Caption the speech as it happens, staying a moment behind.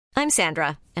I'm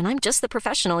Sandra, and I'm just the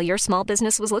professional your small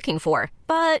business was looking for.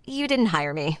 But you didn't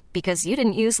hire me because you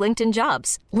didn't use LinkedIn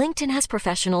Jobs. LinkedIn has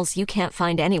professionals you can't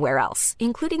find anywhere else,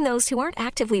 including those who aren't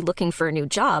actively looking for a new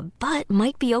job, but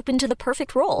might be open to the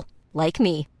perfect role, like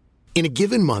me. In a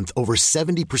given month, over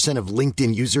 70% of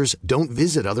LinkedIn users don't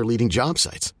visit other leading job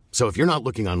sites. So if you're not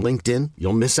looking on LinkedIn,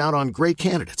 you'll miss out on great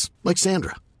candidates like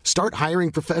Sandra. Start hiring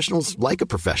professionals like a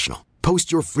professional.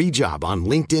 Post your free job on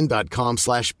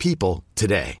linkedin.com/people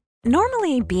today.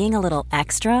 Normally, being a little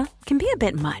extra can be a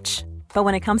bit much. But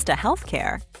when it comes to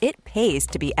healthcare, it pays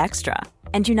to be extra.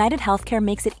 And United Healthcare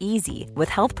makes it easy with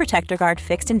Health Protector Guard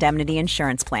fixed indemnity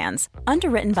insurance plans.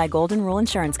 Underwritten by Golden Rule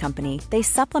Insurance Company, they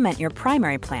supplement your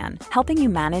primary plan, helping you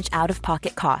manage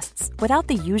out-of-pocket costs without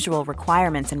the usual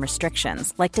requirements and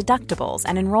restrictions like deductibles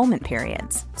and enrollment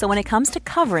periods. So when it comes to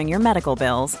covering your medical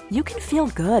bills, you can feel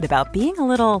good about being a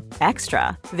little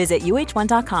extra. Visit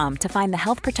uh1.com to find the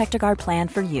Health Protector Guard plan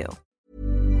for you.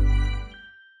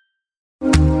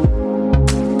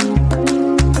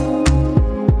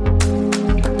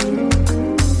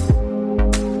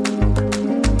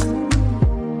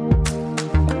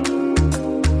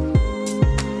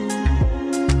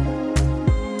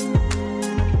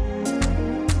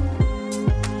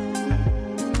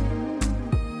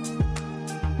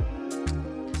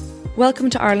 Welcome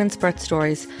to Ireland's Birth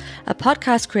Stories, a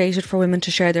podcast created for women to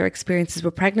share their experiences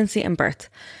with pregnancy and birth.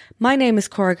 My name is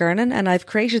Cora Gernan, and I've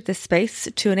created this space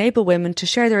to enable women to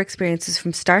share their experiences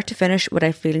from start to finish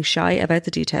without feeling shy about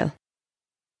the detail.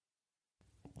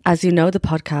 As you know, the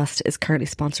podcast is currently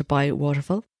sponsored by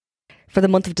Waterfall. For the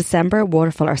month of December,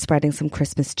 Waterfall are spreading some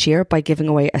Christmas cheer by giving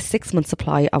away a 6-month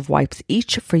supply of wipes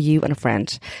each for you and a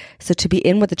friend. So to be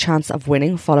in with the chance of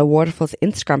winning, follow Waterfall's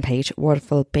Instagram page,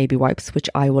 Waterfall Baby Wipes, which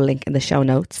I will link in the show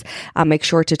notes. And make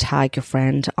sure to tag your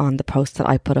friend on the post that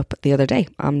I put up the other day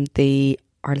on the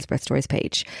Ireland's Birth Stories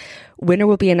page. Winner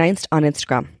will be announced on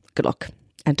Instagram. Good luck.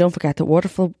 And don't forget that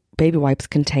Waterfall Baby Wipes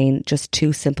contain just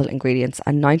 2 simple ingredients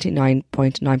and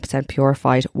 99.9%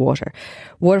 purified water.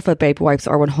 Waterfall Baby Wipes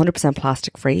are 100%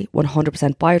 plastic free,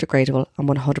 100% biodegradable and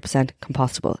 100%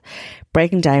 compostable.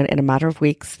 Breaking down in a matter of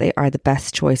weeks, they are the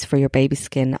best choice for your baby's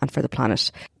skin and for the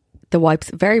planet. The wipes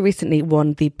very recently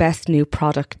won the Best New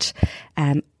Product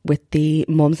with the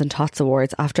Mums and Tots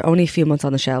Awards after only a few months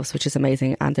on the shelves, which is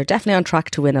amazing. And they're definitely on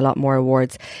track to win a lot more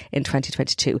awards in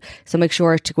 2022. So make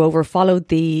sure to go over, follow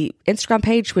the Instagram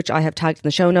page, which I have tagged in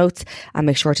the show notes, and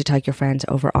make sure to tag your friend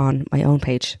over on my own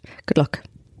page. Good luck.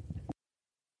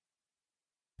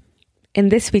 In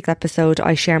this week's episode,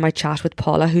 I share my chat with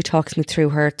Paula, who talks me through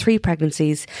her 3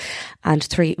 pregnancies and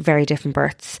 3 very different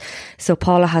births. So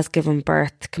Paula has given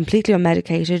birth completely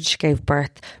unmedicated. She gave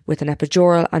birth with an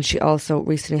epidural, and she also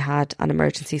recently had an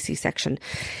emergency C-section.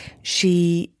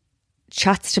 She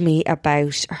chats to me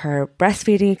about her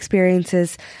breastfeeding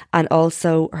experiences and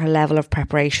also her level of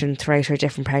preparation throughout her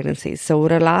different pregnancies. So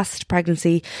with her last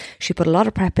pregnancy, she put a lot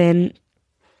of prep in.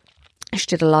 She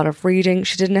did a lot of reading.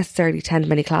 She didn't necessarily attend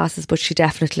many classes, but she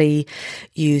definitely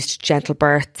used gentle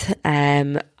birth.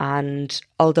 And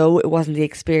although it wasn't the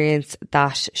experience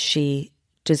that she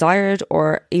desired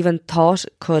or even thought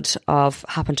could have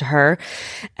happened to her,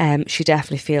 she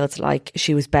definitely feels like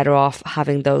she was better off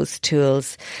having those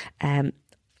tools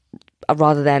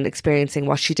rather than experiencing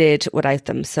what she did without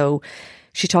them. So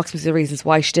she talks me through the reasons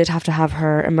why she did have to have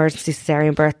her emergency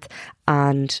cesarean birth,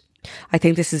 and I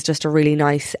think this is just a really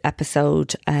nice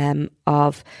episode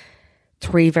of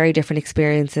 3 very different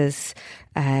experiences,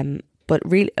 but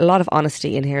really a lot of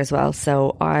honesty in here as well.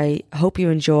 So I hope you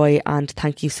enjoy, and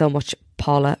thank you so much,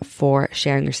 Paula, for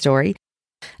sharing your story.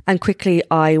 And quickly,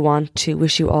 I want to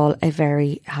wish you all a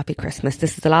very happy Christmas.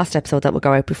 This is the last episode that will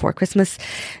go out before Christmas,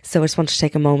 so I just want to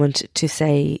take a moment to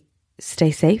say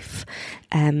stay safe,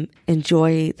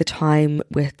 enjoy the time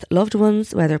with loved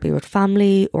ones, whether it be with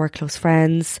family or close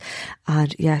friends,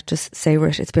 and yeah, just savor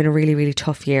it. It's been a really, really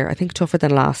tough year. I think tougher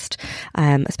than last,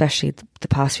 especially the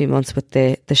past few months with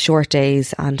the short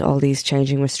days and all these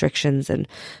changing restrictions, and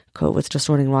COVID's just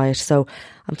running riot. So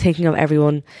I'm thinking of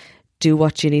everyone. Do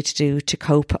what you need to do to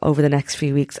cope over the next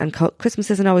few weeks. And Christmas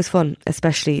isn't always fun,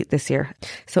 especially this year.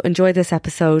 So enjoy this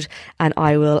episode, and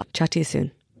I will chat to you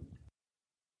soon.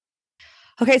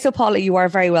 Okay, so Paula, you are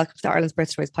very welcome to the Ireland's Birth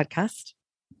Stories podcast.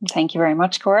 Thank you very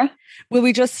much, Cora. Will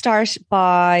we just start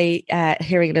by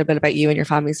hearing a little bit about you and your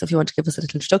family? So if you want to give us a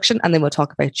little introduction, and then we'll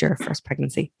talk about your first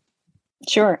pregnancy.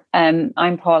 Sure.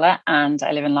 I'm Paula, and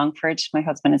I live in Longford. My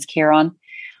husband is Kieran.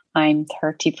 I'm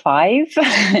 35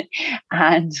 and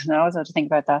I always have to think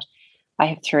about that. I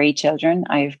have 3 children.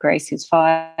 I have Grace, who's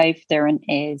 5, Darren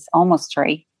is almost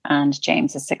 3, and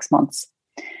James is 6 months.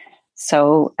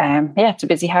 So, it's a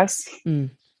busy house.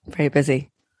 Very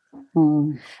busy.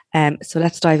 Mm. So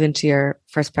let's dive into your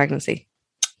first pregnancy.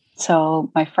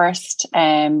 So my first,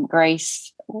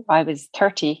 Grace, I was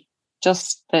 30,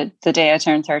 just the day I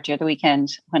turned 30, or the weekend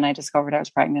when I discovered I was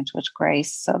pregnant with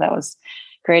Grace. So that was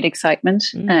great excitement.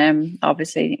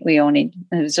 Obviously it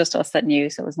was just us that knew.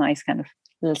 So it was nice, kind of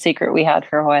little secret we had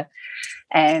for a while.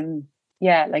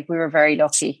 Yeah, like we were very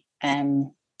lucky.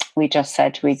 We just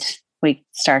said we'd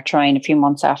start trying a few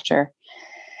months after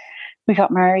we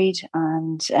got married,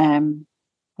 and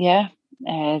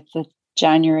the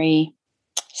January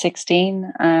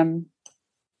 16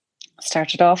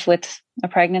 started off with a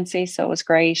pregnancy, so it was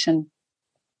great, and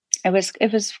it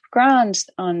was grand,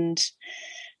 and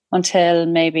until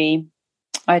maybe,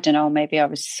 I don't know, maybe I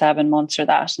was 7 months or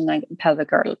that, and then pelvic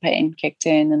girdle pain kicked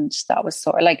in, and that was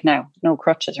sort of like, now, no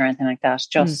crutches or anything like that,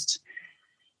 just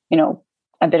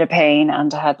a bit of pain,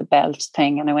 and I had the belt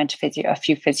thing, and I went to a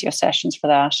few physio sessions for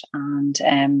that, and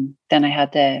then I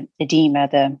had the edema,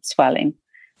 the swelling,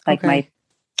 like my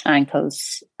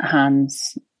ankles,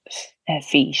 hands,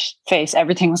 feet, face,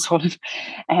 everything was swollen.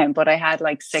 But I had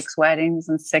like 6 weddings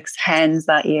and 6 hens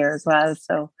that year as well,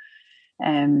 so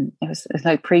it was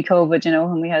like pre-COVID,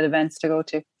 when we had events to go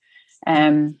to.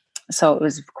 So it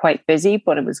was quite busy,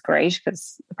 but it was great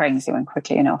because the pregnancy went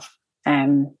quickly enough.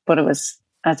 But it was,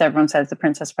 as everyone says, the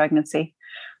princess pregnancy.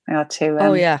 I got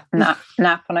to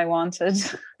nap when I wanted.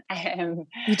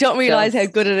 You don't realize how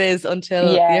good it is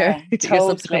until your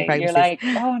subsequent pregnancies. You're like,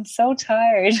 oh, I'm so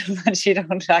tired, but you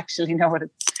don't actually know what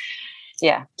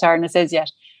tiredness is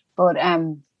yet. But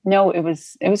no, it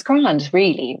was grand,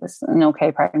 really. It was an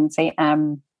okay pregnancy.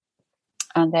 And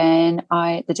then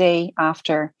the day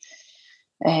after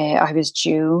I was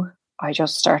due, I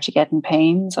just started getting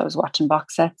pains. I was watching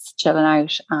box sets, chilling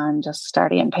out, and just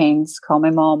started getting pains. Called my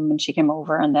mom, and she came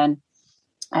over, and then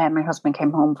my husband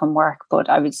came home from work. But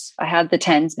I had the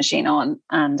TENS machine on,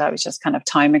 and I was just kind of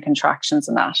timing contractions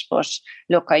and that. But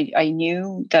look, I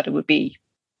knew that it would be,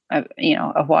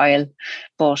 a while,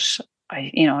 but I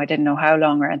didn't know how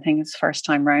long or anything. It's the first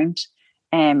time round.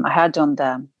 I had done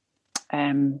the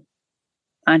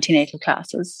antenatal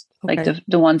classes, like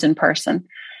the ones in person,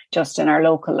 just in our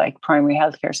local primary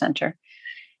healthcare centre.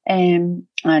 And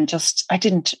just, I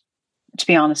didn't, to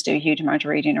be honest, do a huge amount of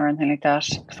reading or anything like that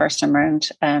the first time round.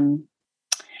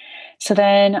 So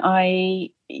then I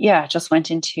just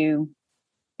went into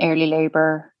early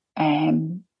labour.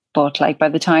 But by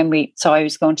the time I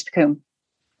was going to the Coombe,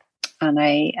 and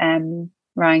I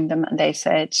rang them, and they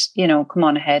said, come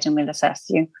on ahead and we'll assess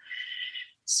you.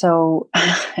 So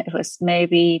it was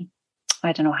maybe,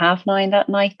 I don't know, 9:30 that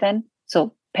night then.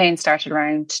 So pain started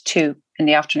around 2 in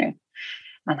the afternoon,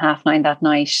 and 9:30 that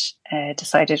night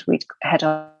decided we'd head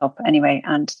up anyway,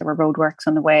 and there were roadworks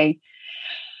on the way.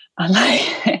 And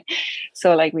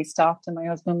so we stopped, and my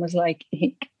husband was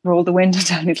he rolled the window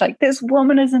down. He's like, this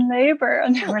woman is in labour.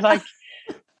 And they were like,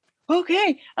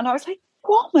 okay. And I was like,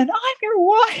 woman, I'm your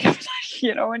wife.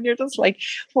 And you're just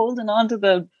holding on to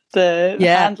the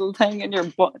handle thing, and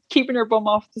you're keeping your bum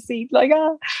off the seat.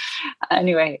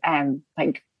 Anyway,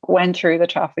 went through the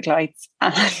traffic lights,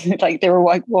 and they were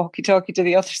walkie-talkie to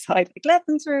the other side, let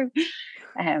them through.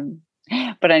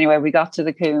 But anyway, we got to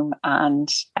the Coombe, and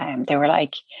they were we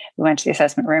went to the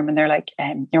assessment room, and they're like,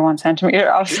 you're 1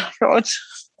 centimetre. I was like, oh.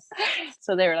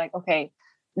 So they were like, okay,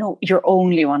 no, you're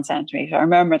only 1 centimetre. I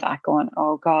remember that, going,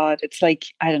 oh God, it's I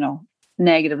don't know,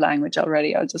 negative language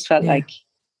already. I just felt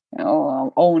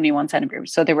only 1 centimetre.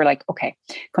 So they were like, okay,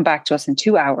 come back to us in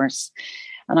 2 hours.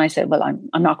 And I said, well,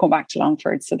 I'm not going back to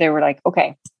Longford. So they were like,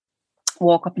 okay,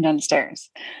 walk up and down the stairs.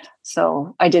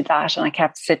 So I did that, and I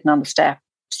kept sitting on the steps,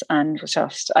 and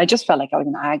I just felt like I was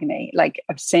in agony.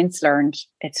 I've since learned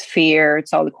it's fear,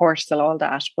 it's all the cortisol, all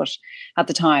that. But at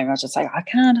the time I was just I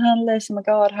can't handle this. Oh my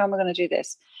God, how am I going to do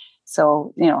this?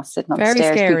 So, sitting on the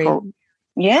stairs, scary. People,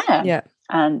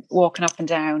 and walking up and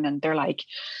down, and they're like,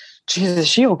 Jesus, is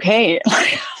she okay?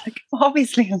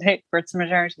 Obviously in labor, it's a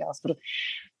maternity hospital.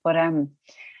 But and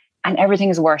everything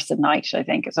is worse at night, I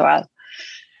think, as well.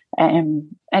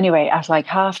 Anyway, at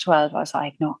 12:30, I was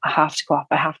like, no, I have to go up.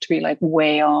 I have to be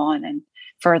way on and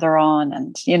further on.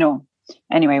 And,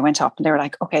 anyway, I went up, and they were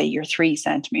like, okay, you're 3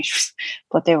 centimetres.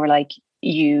 But they were like,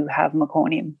 you have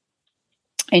meconium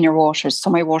in your waters. So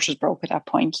my waters broke at that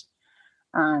point.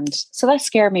 And so that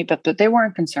scared me, but they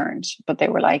weren't concerned. But they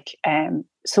were like,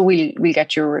 so we'll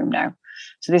get you a room now.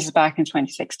 So this is back in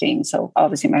 2016. So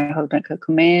obviously my husband could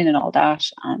come in and all that.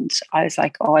 And I was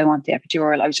like, oh, I want the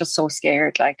epidural. I was just so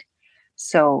scared.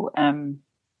 So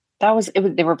that was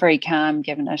it. They were very calm,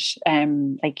 giving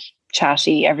it,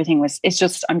 chatty. Everything was,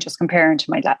 I'm just comparing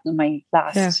to my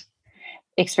last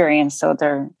experience. So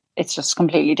it's just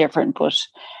completely different. But,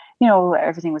 you know,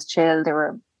 everything was chill. They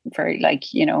were very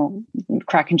like, you know,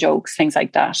 cracking jokes, things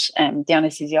like that. The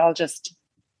anesthesiologist,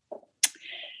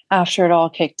 after it all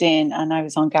kicked in and I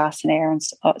was on gas and air and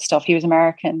stuff, he was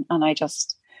American. And I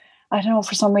don't know,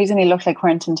 for some reason he looked like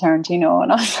Quentin Tarantino.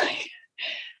 And I was like,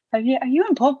 are you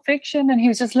in Pulp Fiction? And he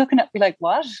was just looking at me like,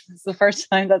 what? It's the first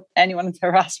time that anyone has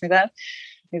ever asked me that.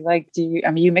 He's like,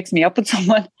 you mix me up with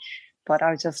someone? But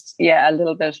I was just, a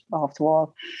little bit off the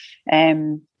wall.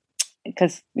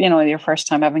 Because, you know, your first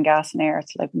time having gas and air,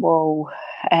 it's like, whoa.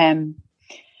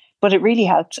 But it really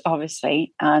helped,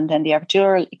 obviously. And then the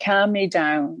epidural calmed me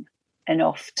down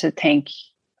enough to think,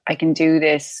 I can do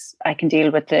this, I can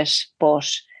deal with it,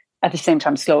 but at the same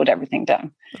time slowed everything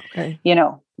down. Okay. You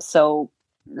know, so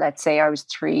let's say I was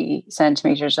 3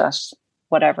 centimeters at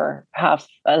whatever, half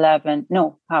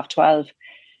 12.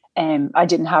 I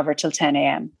didn't have her till 10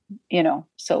 a.m., you know,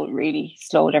 so it really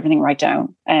slowed everything right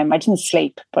down. I didn't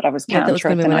sleep, but I was calm that was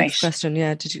throughout going to the be my night. next question.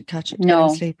 Yeah, did you catch it?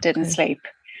 No, sleep? Didn't Okay. sleep.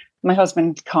 My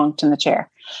husband conked in the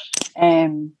chair.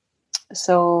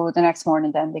 So the next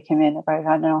morning then they came in about,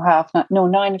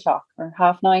 9 o'clock or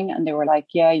 9:30. And they were like,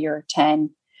 yeah, you're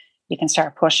 10. You can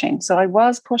start pushing. So I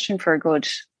was pushing for a good,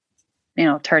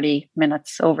 30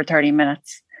 minutes, over 30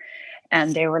 minutes.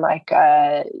 And they were like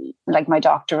my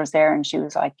doctor was there and she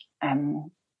was like,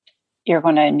 you're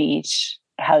going to need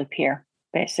help here,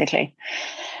 basically.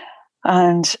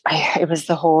 And it was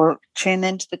the whole chin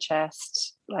into the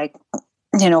chest, like,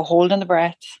 holding the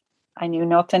breath. I knew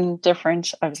nothing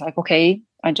different. I was like, okay,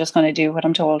 I'm just going to do what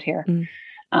I'm told here. Mm.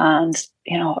 And,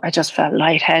 I just felt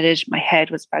lightheaded. My head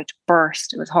was about to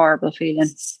burst. It was a horrible feeling.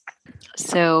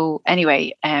 So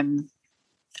anyway,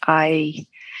 I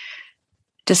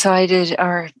decided,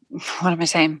 or what am I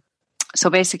saying? So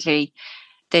basically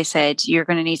they said, you're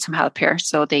going to need some help here.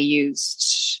 So they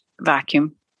used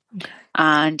vacuum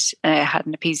and had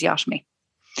an episiotomy.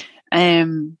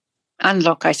 And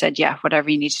look, I said, yeah, whatever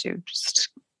you need to do, just,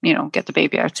 get the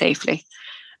baby out safely.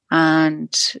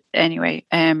 And anyway,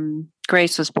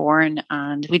 Grace was born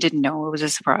and we didn't know, it was a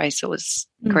surprise. So it was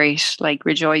great, like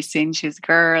rejoicing. She was a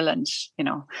girl and,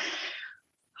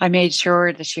 I made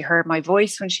sure that she heard my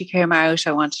voice when she came out.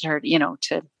 I wanted her,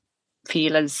 to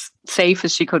feel as safe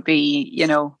as she could be,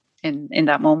 in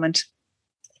that moment.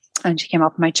 And she came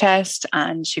up my chest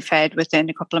and she fed within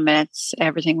a couple of minutes.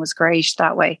 Everything was great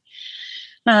that way.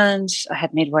 And I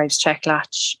had midwives check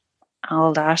latch,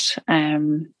 all that.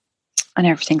 And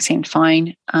everything seemed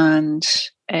fine. And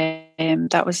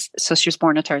so she was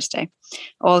born on Thursday.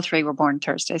 All 3 were born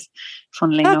Thursdays,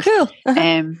 funnily enough. Cool.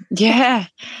 Yeah.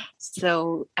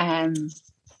 So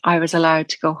I was allowed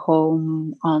to go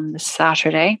home on the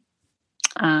Saturday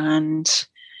and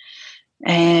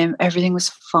everything was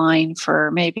fine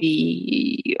for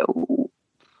maybe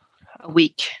a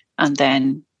week. And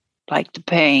then like the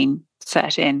pain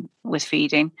set in with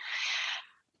feeding.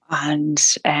 And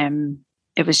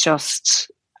it was just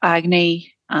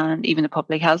agony. And even the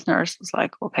public health nurse was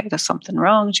like, okay, there's something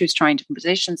wrong. She was trying different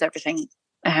positions. Everything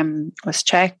was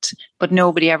checked, but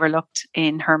nobody ever looked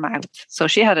in her mouth. So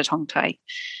she had a tongue tie.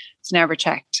 It's never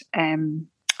checked.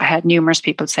 I had numerous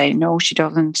people say, no, she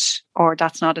doesn't, or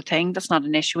that's not a thing. That's not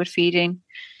an issue with feeding,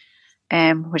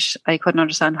 which I couldn't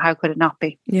understand. How could it not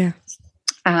be? Yeah.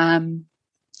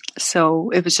 So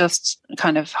it was just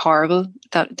kind of horrible,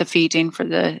 that the feeding for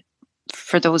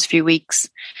those few weeks.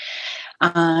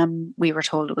 We were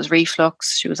told it was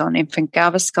reflux. She was on infant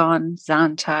Gaviscon,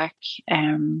 Zantac,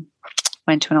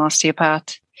 went to an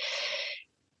osteopath.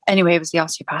 Anyway, it was the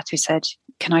osteopath who said,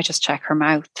 can I just check her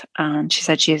mouth? And she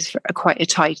said she has quite a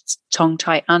tight tongue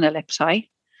tie and a lip tie.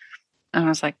 And I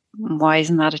was like, why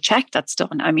isn't that a check that's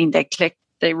done? I mean,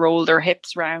 they rolled their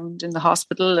hips round in the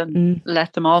hospital and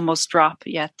let them almost drop,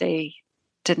 yet they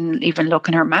didn't even look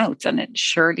in her mouth. And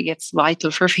surely it's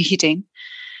vital for feeding.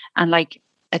 And like,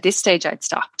 at this stage, I'd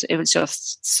stopped. It was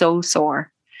just so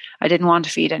sore. I didn't want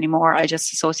to feed anymore. I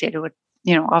just associated with,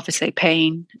 obviously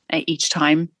pain each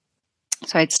time.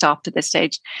 So I'd stopped at this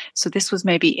stage. So this was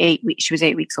maybe 8 weeks. She was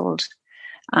 8 weeks old.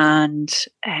 And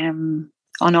on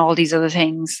all these other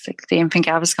things, like the infant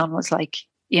Gaviscon was like,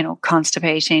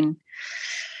 constipating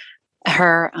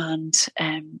her. And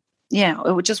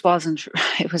it just wasn't,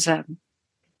 it was a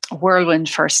whirlwind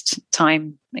first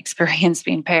time experience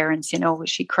being parents.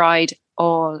 She cried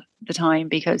all the time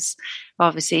because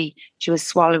obviously she was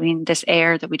swallowing this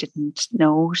air that we didn't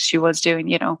know she was doing,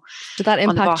 Did that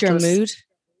impact your mood?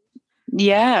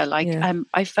 Yeah,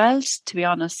 I felt, to be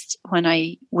honest, when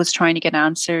I was trying to get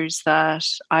answers, that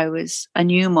I was a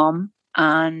new mum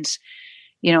and,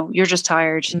 you're just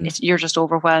tired, you're just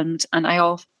overwhelmed. And I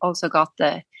also got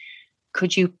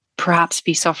could you perhaps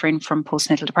be suffering from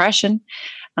postnatal depression.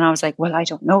 And I was like, well, I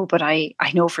don't know, but I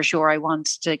know for sure I want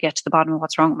to get to the bottom of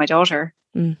what's wrong with my daughter.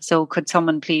 So could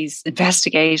someone please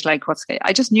investigate, like,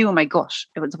 I just knew in my gut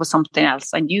it was something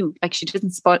else. I knew, like, she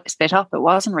didn't spit up. It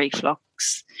wasn't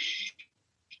reflux,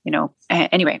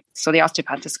 Anyway, so the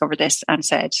osteopath discovered this and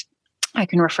said, I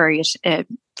can refer you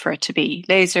for it to be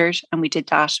lasered. And we did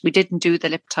that. We didn't do the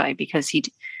lip tie because he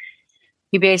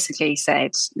basically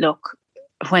said, look,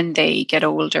 when they get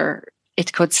older,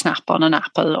 it could snap on an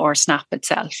apple or snap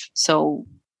itself. So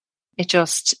it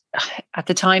just, at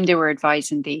the time they were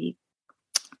advising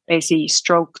basically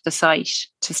stroke the site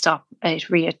to stop it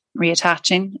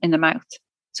reattaching in the mouth.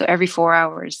 So every 4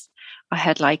 hours I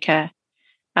had like a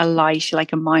light,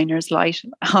 like a miner's light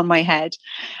on my head,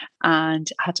 and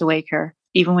I had to wake her,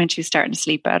 even when she was starting to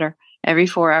sleep better. Every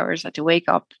 4 hours I had to wake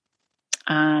up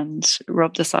and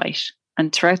rub the site,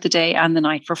 and throughout the day and the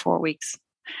night for 4 weeks.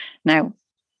 Now,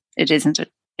 it isn't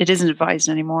advised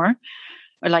anymore.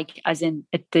 Or like, as in,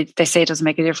 they say it doesn't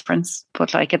make a difference.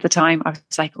 But like at the time, I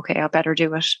was like, okay, I better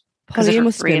do it. Because you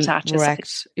must have been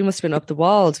wrecked. You must have been up the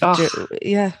walls.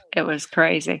 Yeah. It was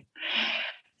crazy.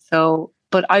 So,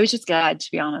 but I was just glad,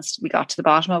 to be honest, we got to the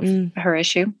bottom of her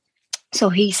issue. So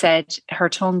he said her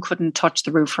tongue couldn't touch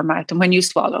the roof of her mouth. And when you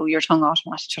swallow, your tongue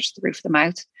automatically touches the roof of the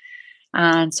mouth.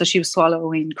 And so she was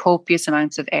swallowing copious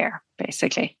amounts of air,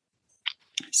 basically.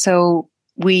 So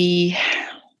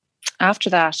after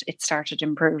that, it started to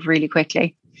improve really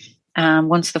quickly.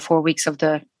 Once the 4 weeks of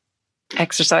the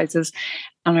exercises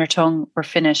on her tongue were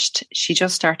finished, she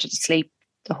just started to sleep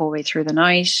the whole way through the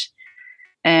night.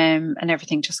 And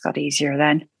everything just got easier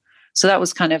then. So that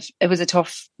was it was a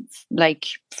tough, like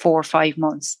 4 or 5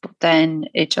 months, but then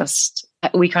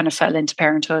we kind of fell into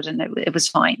parenthood and it was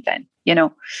fine then,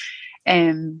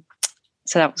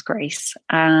 so that was great.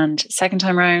 And second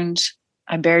time around,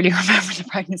 I barely remember the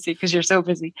pregnancy because you're so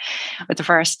busy with the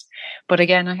first. But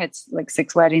again, I had like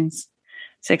 6 weddings,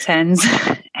 6 hens.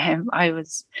 I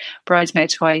was bridesmaid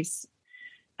twice.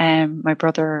 My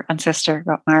brother and sister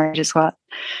got married as well.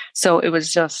 So it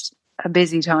was just a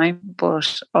busy time.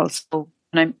 But also,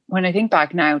 when I think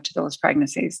back now to those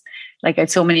pregnancies, like I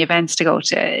had so many events to go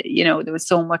to, there was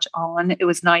so much on. It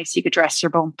was nice. You could dress your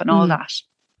bump and all that.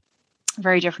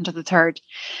 Very different to the third.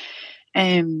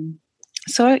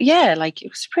 So yeah, like it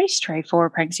was a pretty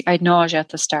straightforward pregnancy. I had nausea at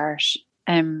the start.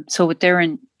 So with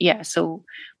Darren, so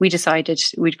we decided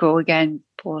we'd go again,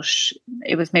 but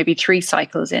it was maybe 3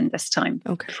 cycles in this time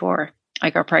before I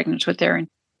got pregnant with Darren.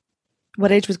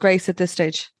 What age was Grace at this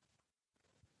stage?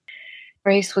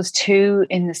 Grace was 2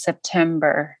 in the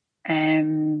September.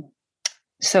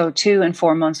 So 2 and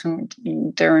 4 months when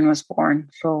Darren was born.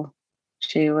 So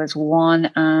she was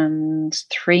 1 and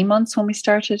 3 months when we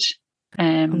started.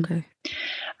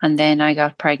 And then I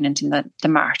got pregnant in the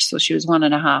March. So she was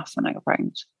 1.5 when I got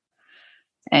pregnant.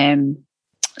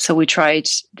 So we tried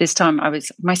this time.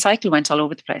 My cycle went all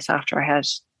over the place after I had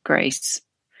Grace.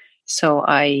 So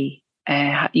I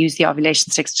used the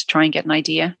ovulation sticks to try and get an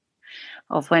idea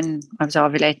of when I was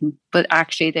ovulating. But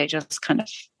actually they just kind of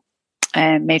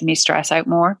made me stress out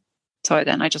more. So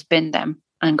then I just binned them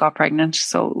and got pregnant.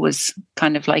 So it was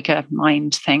kind of like a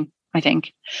mind thing, I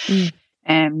think.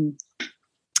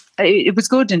 It was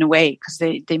good in a way because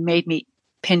they made me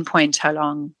pinpoint how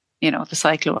long, the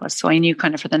cycle was. So I knew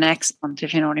kind of for the next month,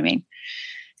 if you know what I mean.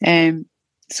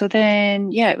 So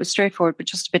then, it was straightforward, but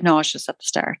just a bit nauseous at the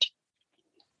start.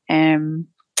 And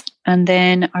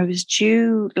then I was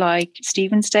due like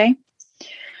Stephen's Day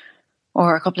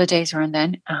or a couple of days around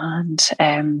then. And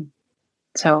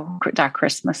so that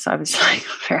Christmas, I was like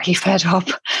very fed up.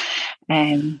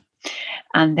 And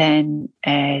then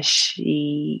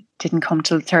she didn't come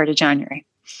till the 3rd of January.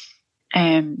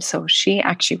 So she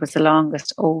actually was the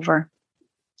longest over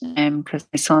because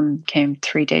my son came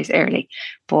 3 days early.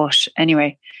 But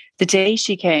anyway, the day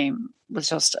she came was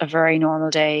just a very normal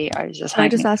day. I was just Can I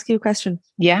just ask you a question?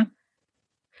 Yeah.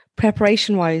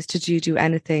 Preparation wise, did you do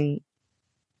anything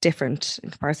different in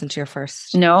comparison to your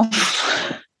first? No.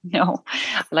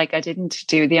 Like I didn't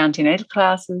do the antenatal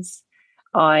classes.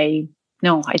 I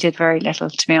did very little,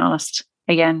 to be honest.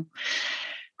 Again,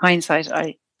 hindsight,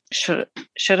 I should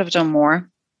have done more.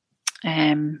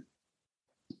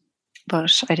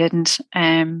 But I didn't.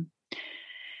 I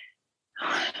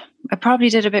probably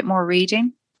did a bit more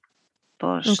reading,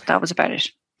 but that was about it.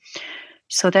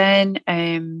 So then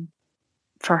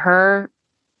for her,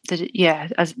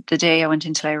 as the day I went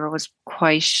into labour was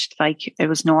quite like, it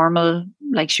was normal.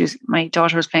 Like my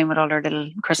daughter was playing with all her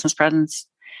little Christmas presents.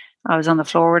 I was on the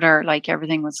floor with her, like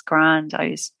everything was grand.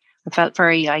 I felt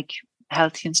very like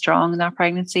healthy and strong in that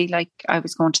pregnancy. Like I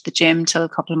was going to the gym till a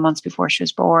couple of months before she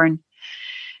was born.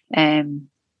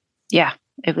 Yeah,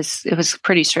 it was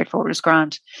pretty straightforward. It was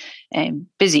grand.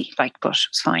 Busy, like, but it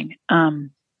was fine.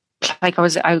 Like I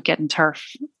was out getting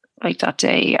turf like that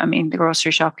day. I mean, the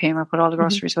grocery shop came, I put all the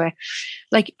groceries away.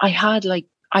 Like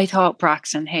I thought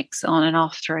Braxton Hicks on and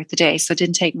off throughout the day, so I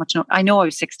didn't take much note. I know I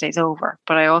was 6 days over,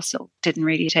 but I also didn't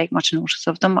really take much notice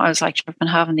of them. I was like, I've been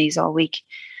having these all week.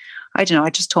 I don't know. I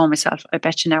just told myself, I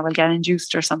bet you now I'll get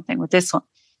induced or something with this one.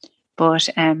 But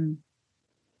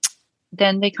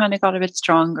then they kind of got a bit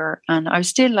stronger, and I was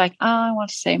still like, I want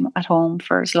to stay at home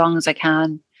for as long as I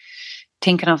can.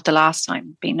 Thinking of the last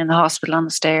time being in the hospital on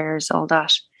the stairs, all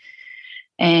that.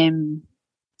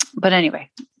 But anyway,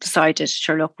 decided,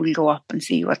 sure, look, we'll go up and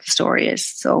see what the story is.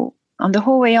 So on the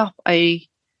whole way up, I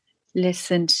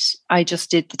listened. I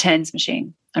just did the TENS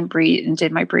machine and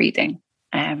did my breathing.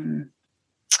 And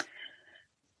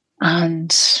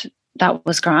that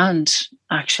was grand,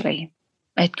 actually.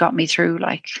 It got me through,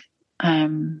 like,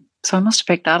 so I must have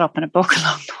picked that up in a book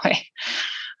along the way.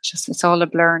 It's all a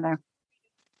blur now.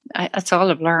 It's all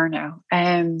a blur now.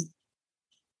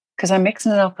 Because I'm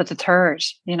mixing it up with the third,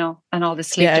 you know, and all the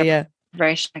sleep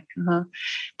deprivation.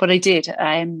 But I did.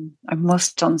 I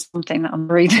must have done something that I'm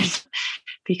breathing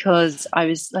because I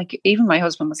was like, even my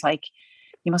husband was like,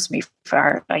 "You must be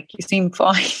far. Like you seem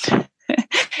fine."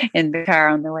 In the car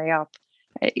on the way up,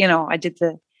 you know, I did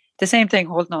the same thing,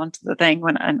 holding on to the thing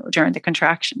during the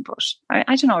contraction. But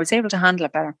I don't know, I was able to handle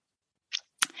it better.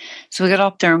 So we got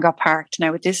up there and got parked.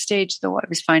 Now at this stage, though, I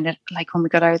was finding like when we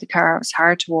got out of the car, it was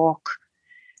hard to walk.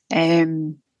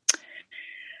 I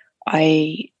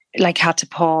like had to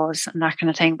pause and that kind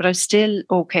of thing, but I was still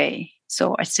okay.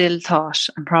 So I still thought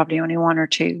I'm probably only 1 or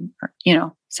 2, you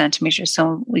know, centimeters.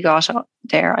 So we got up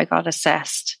there, I got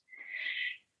assessed,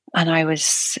 and I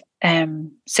was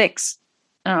 6.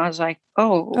 And I was like,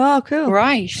 oh, cool.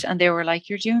 Right. And they were like,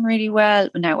 you're doing really well.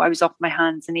 Now I was up on my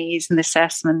hands and knees in the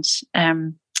assessment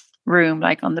room,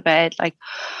 like on the bed, like,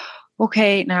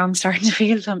 okay, now I'm starting to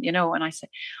feel them, you know. And I was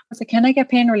like, can I get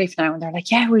pain relief now? And they're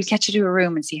like, yeah, we'll get you to a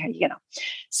room and see how you get on.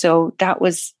 So that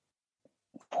was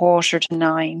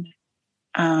 8:45.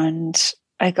 And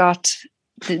I got,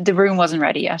 the room wasn't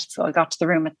ready yet. So I got to the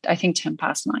room at, I think,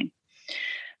 9:10.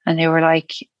 And they were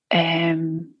like,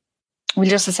 we'll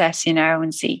just assess you now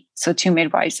and see. So 2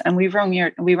 midwives. And we rang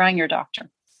your doctor,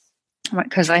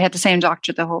 because I had the same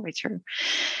doctor the whole way through.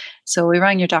 So we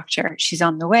rang your doctor, she's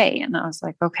on the way. And I was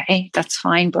like, okay, that's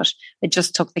fine. But I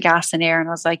just took the gas and air and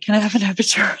I was like, can I have an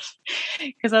epidural?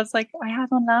 Because I was like, I had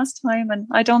one last time and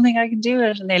I don't think I can do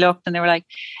it. And they looked and they were like,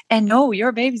 no,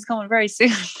 your baby's coming very soon.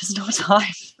 There's no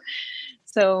time.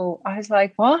 So I was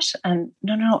like, what? And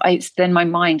no. Then my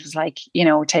mind was like, you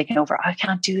know, taking over. I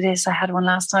can't do this. I had one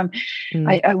last time.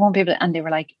 I won't be able to. And they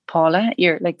were like, Paula,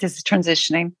 you're like, this is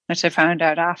transitioning, which I found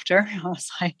out after. I was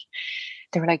like,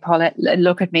 they were like, Paula,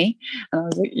 look at me. And I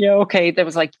was like, yeah, okay. There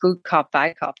was like good cop,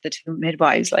 bad cop, the 2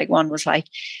 midwives. Like one was like,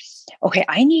 okay,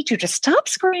 I need you to stop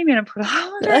screaming and put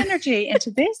all the energy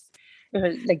into this.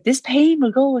 Like this pain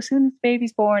will go as soon as the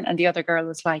baby's born. And the other girl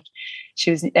was like,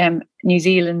 she was New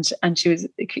Zealand and she was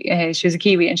a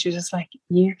Kiwi, and she was just like,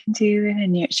 you can do it.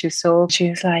 And she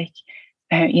was like,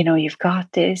 you know, you've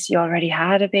got this, you already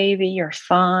had a baby, you're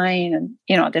fine, and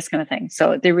you know, this kind of thing.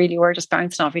 So they really were just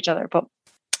bouncing off each other, but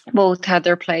both had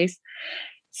their place.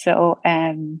 So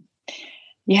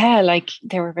yeah, like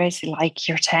they were basically like,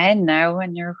 you're 10 now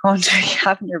and you're going to be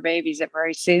having your babies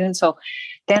very soon. So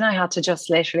then I had to just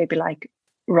literally be like,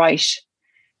 right,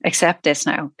 accept this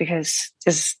now, because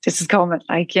this is coming.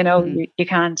 Like, you know, you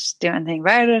can't do anything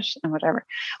about it and whatever.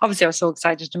 Obviously I was so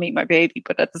excited to meet my baby,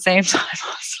 but at the same time I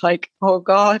was like, oh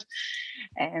God.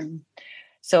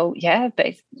 So yeah,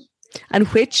 basically. And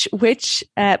which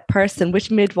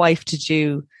midwife did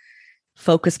you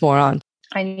focus more on?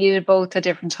 I needed both at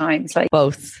different times. Like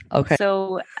both. Okay.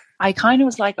 So I kind of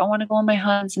was like, I want to go on my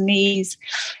hands and knees.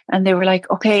 And they were like,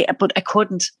 okay, but I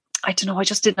couldn't. I don't know. I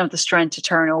just didn't have the strength to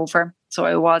turn over. So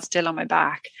I was still on my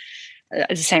back.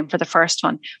 The same for the first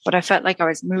one. But I felt like I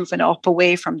was moving up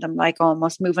away from them, like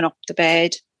almost moving up the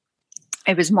bed.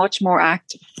 It was much more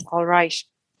active. All right.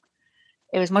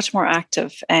 It was much more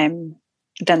active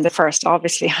than the first.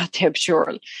 Obviously, I had the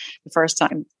epidural the first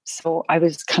time. So I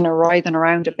was kind of writhing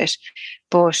around a bit.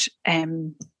 But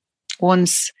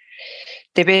once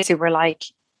they basically were like,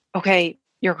 okay,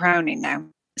 you're crowning now.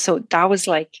 So that was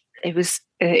like,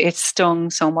 it stung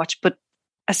so much. But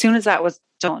as soon as that was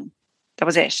done, that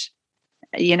was it.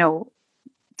 You know,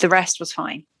 the rest was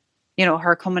fine. You know,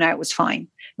 her coming out was fine.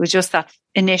 It was just that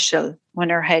initial, when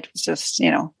her head was just,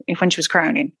 you know, when she was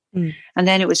crowning. And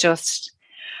then it was just,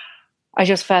 I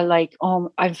just felt like,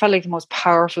 I felt like the most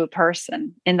powerful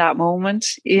person in that moment.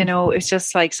 You know, it's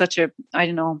just like such a, I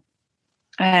don't know,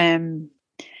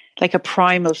 like a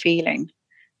primal feeling.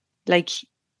 Like,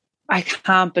 I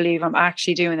can't believe I'm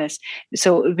actually doing this.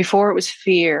 So before it was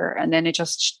fear, and then it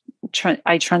just,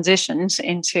 I transitioned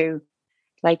into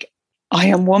like, I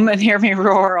am woman, hear me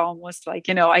roar, almost like,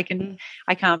 you know, I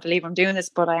can't believe I'm doing this,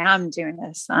 but I am doing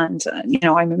this. And, you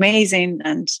know, I'm amazing.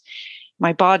 And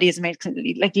my body is made,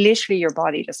 like literally your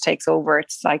body just takes over.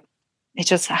 It's like, it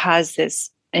just has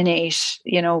this innate,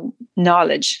 you know,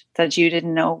 knowledge that you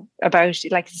didn't know about,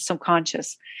 like it's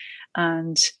subconscious.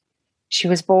 And she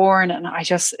was born, and I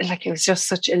just, like, it was just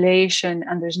such elation.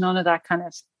 And there's none of that kind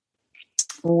of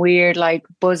weird, like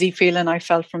buzzy feeling I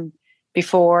felt from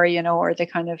before, you know, or the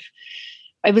kind of,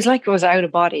 it was like it was out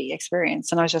of body experience.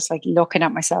 And I was just like looking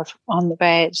at myself on the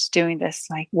bed doing this,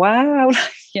 like, wow,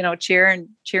 you know, cheering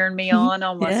me on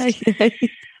almost. Yeah.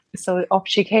 So up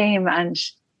she came, and,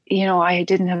 you know, I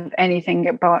didn't have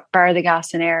anything bar the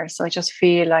gas and air. So I just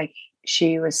feel like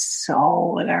she was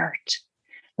so alert.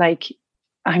 Like,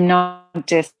 I'm not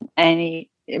just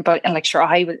but like, sure,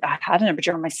 I had an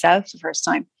epidural myself the first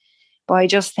time, but I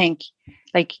just think,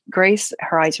 like, Grace,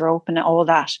 her eyes were open and all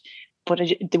that. But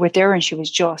with Darren, she was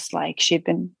just like,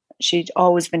 she'd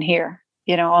always been here,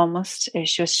 you know, almost.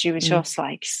 She was just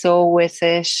like so with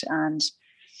it, and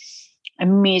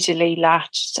immediately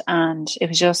latched. And it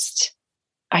was just,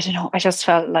 I don't know, I just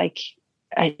felt like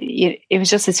it was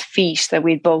just his feet that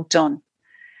we'd both done.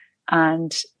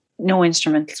 And no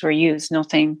instruments were used,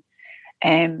 nothing,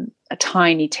 a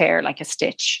tiny tear, like a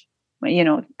stitch, you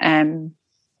know,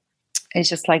 it's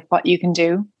just like what you can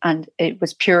do. And it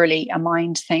was purely a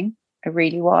mind thing. It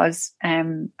really was.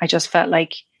 I just felt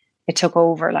like it took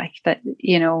over, like that,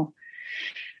 you know,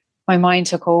 my mind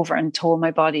took over and told my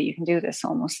body, you can do this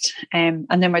almost. And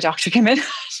then my doctor came in.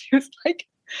 She was like,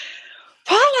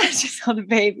 Paula, she saw the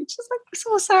baby. She's like, I'm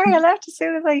so sorry, I left as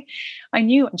soon as I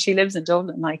knew. And she lives in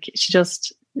Dublin. Like, she,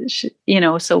 you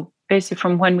know, so basically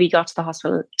from when we got to the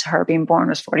hospital to her being born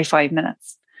was 45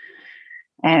 minutes.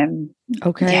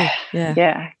 Okay.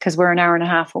 Yeah. Because we're an hour and a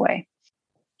half away.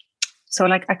 So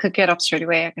like, I could get up straight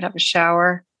away. I could have a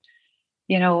shower,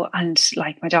 you know, and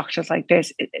like my doctor's like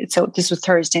this. So this was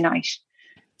Thursday night.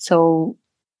 So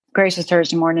Grace was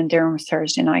Thursday morning, Darren was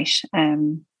Thursday night,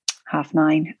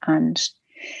 9:30. And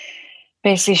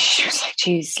basically she was like,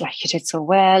 geez, like, you did so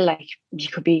well. Like, you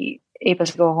could be able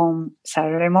to go home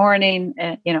Saturday morning,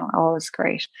 you know, all was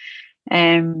great.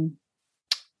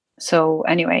 So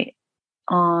anyway,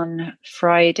 on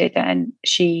Friday then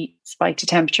she spiked a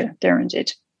temperature, Darren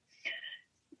did,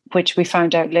 which we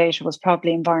found out later was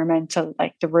probably environmental.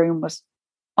 Like, the room was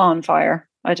on fire.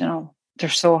 I don't know. They're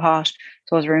so hot,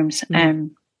 those rooms.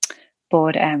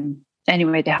 But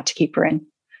anyway, they had to keep her in.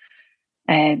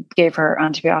 Gave her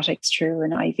antibiotics through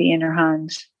an IV in her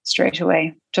hand straight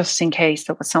away, just in case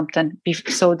there was something.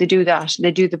 So they do that.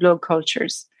 They do the blood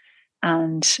cultures.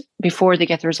 And before they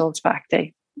get the results back,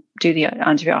 they do the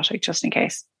antibiotic just in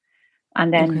case.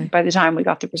 And then by the time we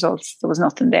got the results, there was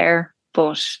nothing there.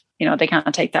 But, you know, they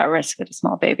can't take that risk with a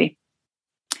small baby.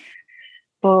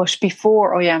 But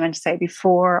before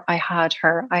I had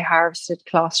her, I harvested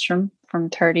colostrum from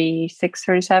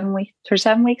 37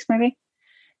 weeks maybe,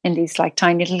 in these like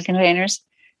tiny little containers.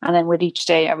 And then with each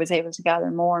day I was able to gather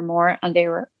more and more. And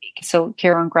so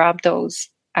Kieran grabbed those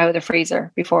out of the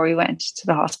freezer before we went to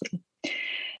the hospital.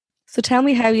 So tell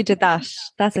me how you did that.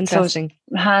 That's interesting.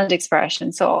 So, hand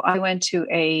expression. So I went to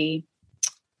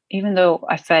even though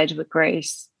I fed with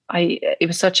Grace, it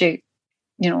was such a,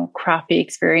 you know, crappy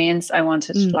experience. I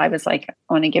was like, I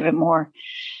want to give it more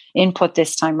input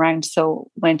this time round. So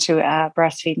went to a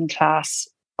breastfeeding class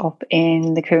up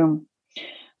in the Coombe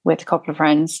with a couple of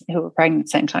friends who were pregnant at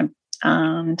the same time.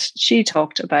 And she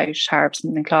talked about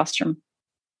harvesting and colostrum.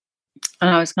 And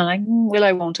I was kind of like, will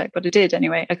I, won't I? But I did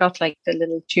anyway. I got like the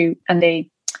little tube, and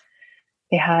they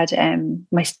had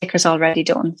my stickers already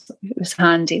done. So it was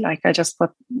handy. Like, I just put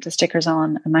the stickers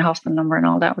on, and my hospital number and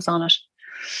all that was on it.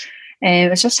 It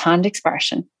was just hand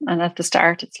expression. And at the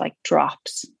start, it's like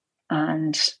drops.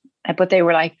 But they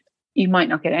were like, you might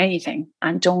not get anything.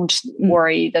 And don't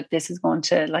worry that this is going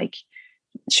to like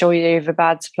show you have a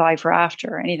bad supply for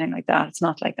after or anything like that. It's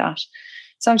not like that.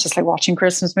 So I was just like watching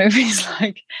Christmas movies,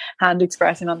 like hand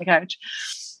expressing on the couch,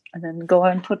 and then go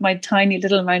and put my tiny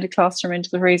little amount of colostrum into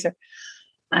the freezer.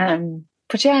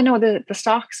 But yeah, no, the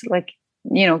stocks, like,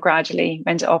 you know, gradually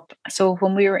went up. So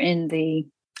when we were in the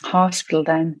hospital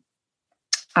then,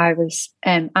 I was,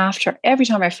 after every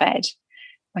time I fed,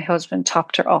 my husband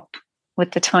topped her up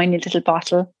with the tiny little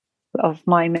bottle of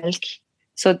my milk.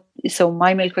 So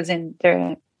my milk was in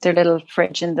the their little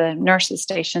fridge in the nurse's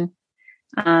station,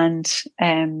 and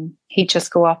he'd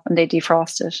just go up and they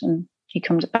defrost it, and he'd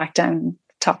come back down and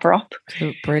top her up.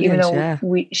 Brilliant, even though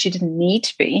she didn't need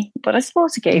to be, but I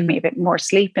suppose it gave me a bit more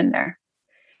sleep in there.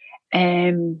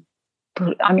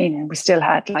 But I mean, we still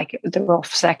had like the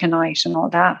rough second night and all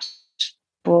that,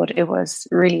 but it was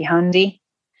really handy.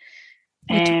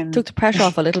 Took the pressure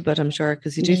off a little bit, I'm sure,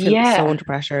 because you do feel so under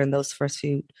pressure in those first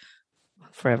few,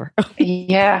 forever.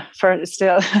 Yeah, for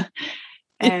still.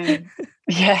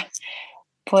 Yeah.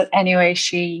 But anyway,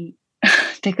 they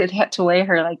had to weigh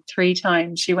her like 3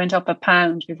 times. She went up 1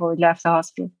 pound before we left the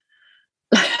hospital.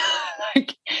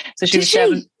 So she was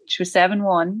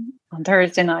 7.1 on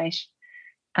Thursday night.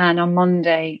 And on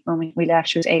Monday, when we left,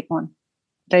 she was 8.1.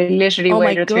 They literally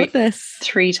weighed her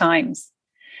 3 times.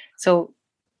 So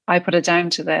I put it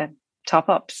down to the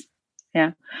top-ups.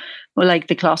 Yeah. Well, like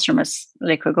the colostrum is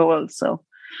liquid gold. So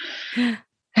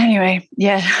anyway,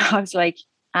 yeah, I was like,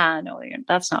 no,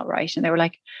 that's not right. And they were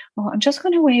like, oh, I'm just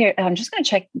going to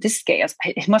check this scales.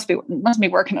 It must be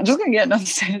working. I'm just going to get another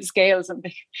set of scales. And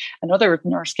another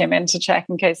nurse came in to check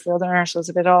in case the other nurse was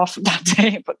a bit off that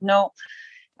day. But no,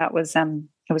 that was,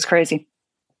 it was crazy.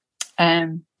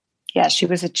 Yeah, she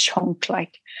was a chunk,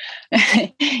 like,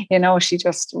 she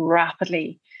just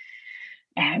rapidly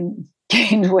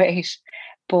gained weight.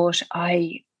 But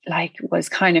I was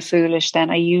kind of foolish then.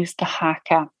 I used the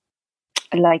Haakaa.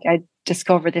 I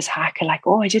discovered this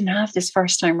Haakaa, I didn't have this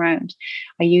first time round.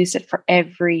 I used it for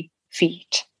every feed.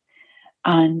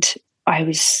 And I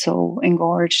was so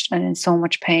engorged and in so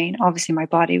much pain. Obviously, my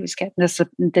body was getting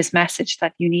this message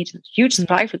that you need a huge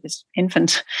supply for this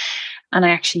infant. And I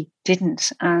actually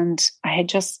didn't. And I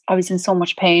was in so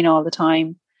much pain all the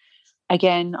time.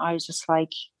 Again, I was just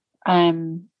like,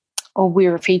 we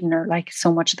were feeding her like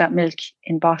so much of that milk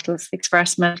in bottles,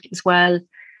 express milk as well.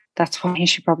 That's why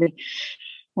she probably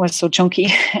was so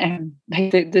chunky.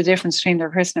 Like the difference between their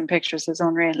christening pictures is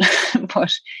unreal.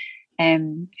 But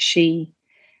it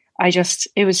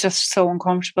was just so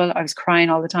uncomfortable. I was crying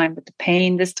all the time with the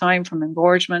pain this time from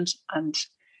engorgement. And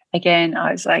again,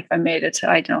 I was like, I made it to,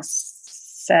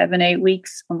 7-8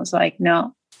 weeks and was like,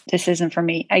 no, this isn't for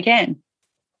me again.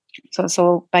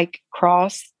 So like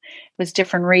cross was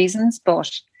different reasons,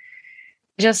 but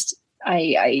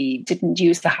I didn't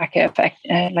use the Haakaa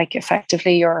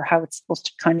effectively or how it's supposed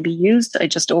to kind of be used. I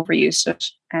just overused it.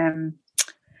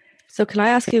 So can I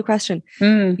ask you a question?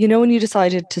 When you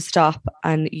decided to stop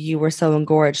and you were so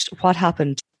engorged, what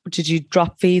happened? Did you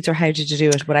drop feeds or how did you do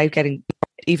it without getting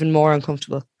even more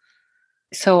uncomfortable?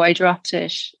 So I dropped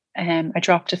it. I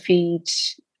dropped a feed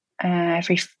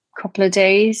every couple of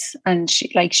days, and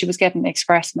she was getting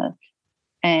express milk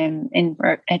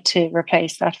to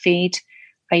replace that feed.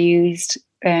 I used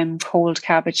cold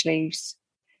cabbage leaves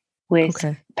with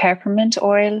peppermint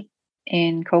oil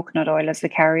in coconut oil as the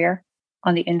carrier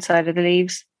on the inside of the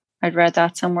leaves. I'd read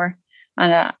that somewhere,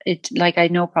 and I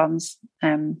had no problems.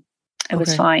 It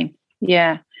was fine.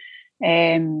 Yeah.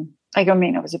 I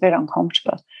was a bit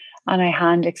uncomfortable, and I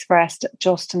hand expressed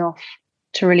just enough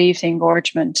to relieve the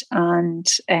engorgement. And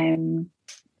when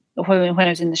I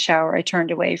was in the shower, I turned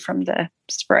away from the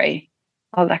spray,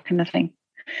 all that kind of thing.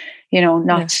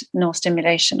 No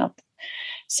stimulation up.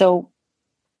 So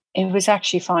it was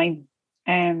actually fine.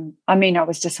 I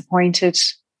was disappointed,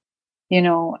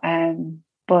 but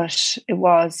it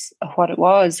was what it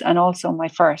was. And also my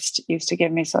first used to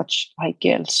give me such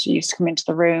guilt. She used to come into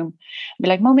the room and be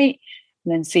like, Mummy,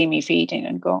 and then see me feeding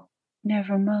and go,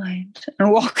 never mind,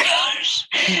 and walk out.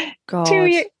 God.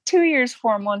 2 years,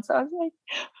 4 months. I was like,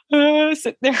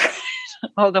 sitting there,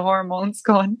 all the hormones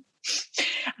gone.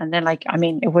 And then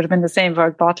it would have been the same if I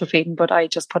was bottle feeding, but I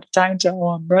just put it down to,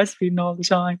 I'm breastfeeding all the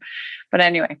time. But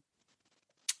anyway,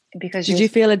 because did you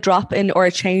feel a drop in or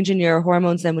a change in your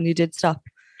hormones then when you did stop?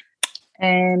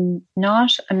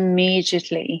 Not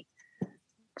immediately.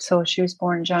 So she was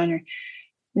born in January.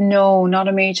 No, not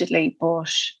immediately,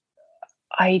 but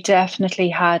I definitely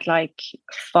had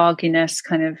fogginess,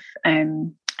 kind of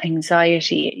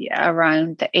anxiety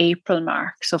around the April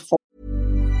mark. So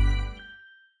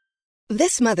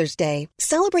This Mother's Day,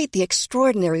 celebrate the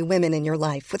extraordinary women in your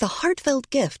life with a heartfelt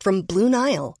gift from Blue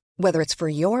Nile. Whether it's for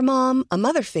your mom, a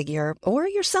mother figure, or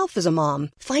yourself as a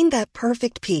mom, find that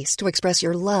perfect piece to express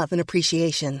your love and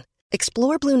appreciation.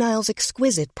 Explore Blue Nile's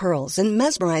exquisite pearls and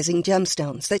mesmerizing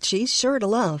gemstones that she's sure to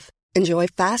love. Enjoy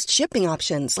fast shipping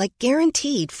options like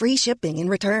guaranteed free shipping and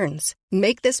returns.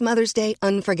 Make this Mother's Day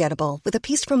unforgettable with a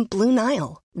piece from Blue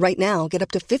Nile. Right now, get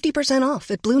up to 50%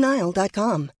 off at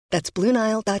BlueNile.com. That's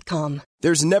BlueNile.com.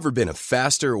 There's never been a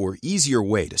faster or easier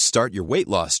way to start your weight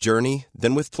loss journey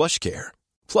than with PlushCare.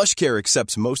 PlushCare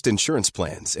accepts most insurance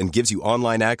plans and gives you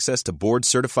online access to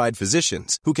board-certified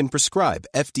physicians who can prescribe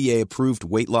FDA-approved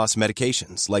weight loss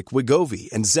medications like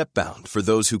Wegovy and Zepbound for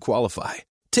those who qualify.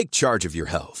 Take charge of your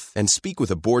health and speak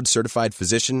with a board-certified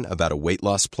physician about a weight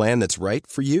loss plan that's right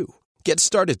for you. Get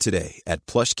started today at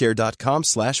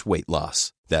plushcare.com/weight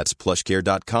loss. That's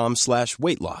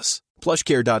plushcare.com/weight loss.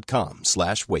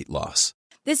 plushcare.com/weight loss.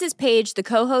 This is Paige, the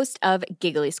co-host of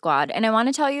Giggly Squad, and I want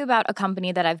to tell you about a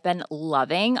company that I've been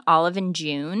loving, Olive &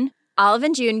 June.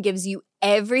 Olive & June gives you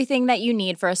everything that you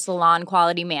need for a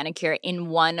salon-quality manicure in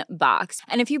one box.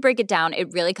 And if you break it down,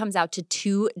 it really comes out to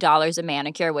 $2 a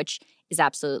manicure, which is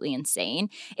absolutely insane.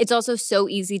 It's also so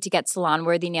easy to get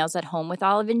salon-worthy nails at home with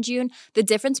Olive & June. The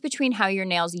difference between how your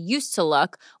nails used to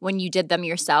look when you did them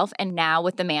yourself and now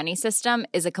with the Mani system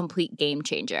is a complete game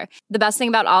changer. The best thing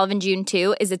about Olive & June,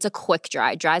 too, is it's a quick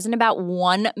dry. Dries in about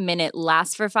 1 minute,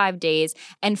 lasts for 5 days,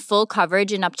 and full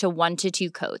coverage in up to 1 to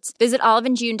 2 coats. Visit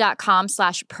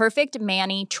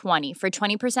oliveandjune.com/perfectmani20 for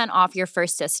 20% off your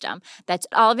first system. That's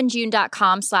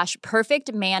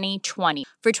oliveandjune.com/perfectmani20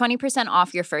 for 20%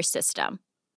 off your first system.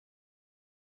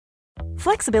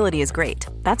 Flexibility is great.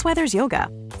 That's why there's yoga.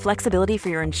 Flexibility for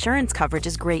your insurance coverage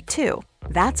is great too.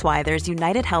 That's why there's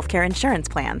United Healthcare Insurance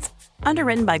Plans.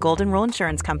 Underwritten by Golden Rule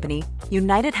Insurance Company,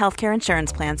 United Healthcare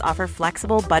Insurance Plans offer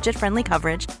flexible, budget-friendly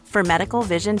coverage for medical,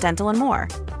 vision, dental, and more.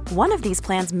 One of these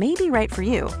plans may be right for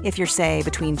you if you're, say,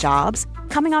 between jobs,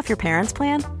 coming off your parents'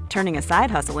 plan, turning a side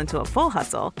hustle into a full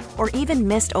hustle, or even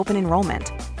missed open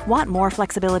enrollment. Want more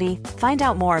flexibility? Find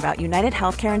out more about United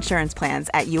Healthcare Insurance Plans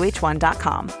at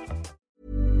uh1.com.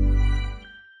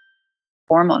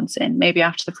 4 months in, maybe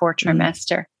after the 4th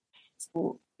trimester.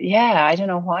 So yeah, I don't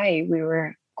know why we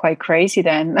were quite crazy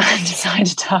then and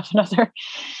decided to have another,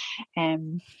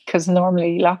 because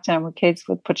normally lockdown with kids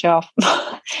would put you off.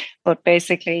 But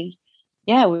basically,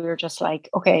 yeah, we were just like,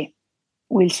 okay,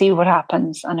 we'll see what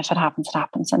happens. And if it happens, it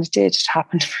happens. And it did. It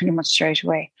happened pretty much straight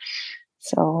away.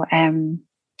 So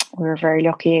we were very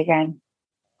lucky again.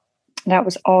 That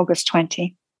was August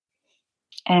 20.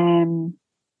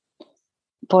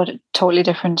 But totally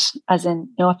different, as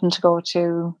in nothing to go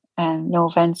to and no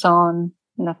events on,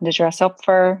 nothing to dress up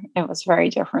for. It was very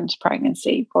different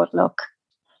pregnancy, but look,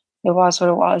 it was what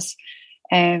it was.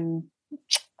 And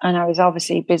I was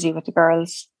obviously busy with the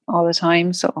girls all the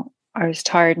time, so I was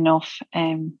tired enough.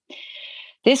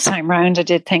 This time round, I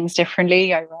did things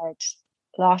differently. I read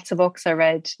lots of books. I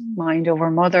read Mind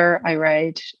Over Mother. I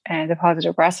read the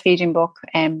Positive Breastfeeding book,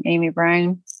 Professor Amy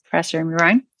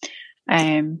Brown.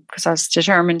 Because I was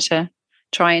determined to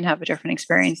try and have a different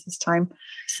experience this time.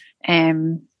 I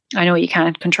know you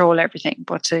can't control everything,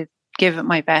 but to give it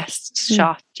my best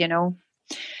shot,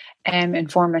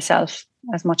 inform myself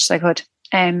as much as I could.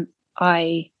 I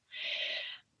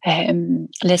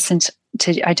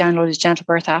downloaded Gentle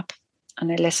Birth app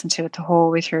and I listened to it the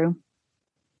whole way through.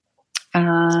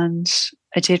 And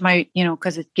I did my,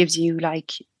 because it gives you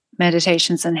like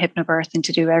meditations and hypnobirthing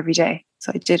to do every day.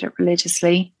 So I did it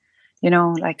religiously.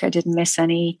 I didn't miss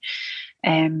any.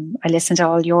 I listened to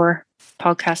all your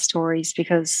podcast stories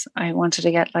because I wanted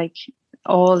to get like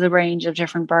all the range of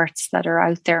different births that are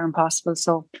out there and possible.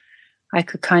 So I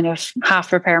could kind of half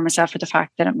prepare myself for the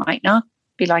fact that it might not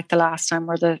be like the last time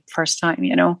or the first time,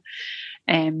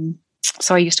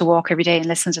 So I used to walk every day and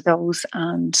listen to those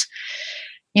and,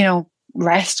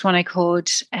 rest when I could.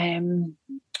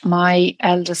 My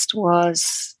eldest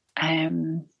was,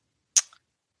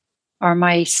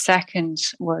 my second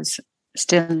was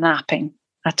still napping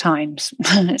at times.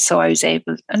 So I was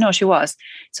able, she was.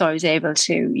 So I was able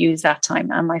to use that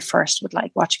time. And my first would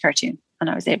like watch a cartoon and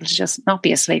I was able to just not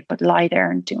be asleep, but lie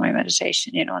there and do my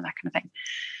meditation, and that kind of thing.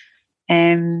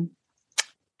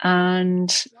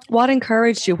 And what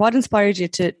encouraged you? What inspired you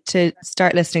to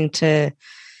start listening to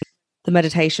the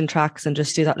meditation tracks and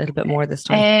just do that a little bit more this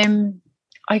time?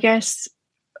 I guess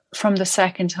from the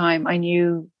second time, I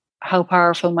knew how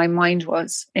powerful my mind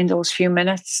was in those few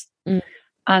minutes.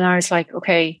 And I was like,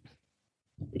 okay,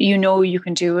 you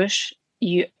can do it.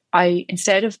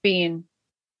 Instead of being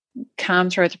calm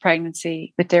throughout the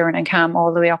pregnancy with Darren and calm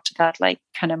all the way up to that like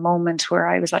kind of moment where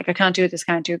I was like, I can't do this.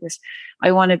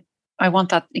 I want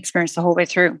that experience the whole way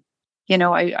through.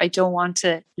 I don't want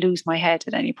to lose my head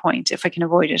at any point if I can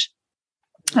avoid it.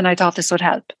 And I thought this would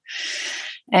help.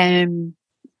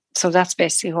 So that's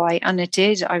basically why. And it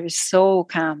did. I was so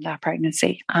calm that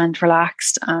pregnancy and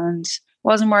relaxed and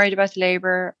wasn't worried about the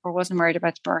labour or wasn't worried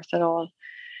about the birth at all.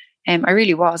 I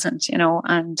really wasn't,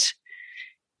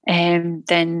 and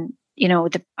then,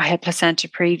 I had placenta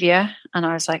previa and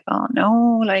I was like, oh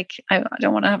no, like I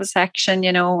don't want to have a section,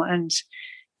 and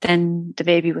then the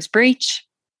baby was breech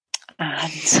And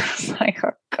I was like,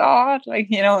 oh God, like,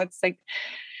 you know, it's like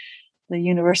the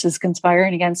universe is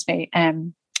conspiring against me.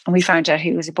 And we found out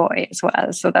he was a boy as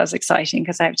well. So that was exciting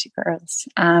because I have 2 girls.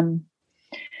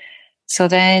 So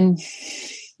then,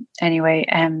 anyway,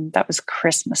 that was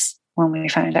Christmas when we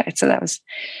found out. So that was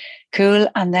cool.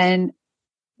 And then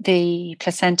the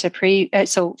placenta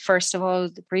so first of all,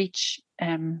 the breech,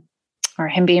 or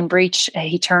him being breech,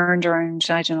 he turned around,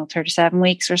 I don't know, 37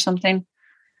 weeks or something.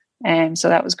 So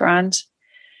that was grand.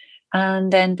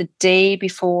 And then the day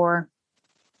before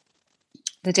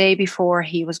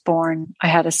he was born, I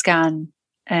had a scan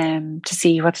to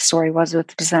see what the story was with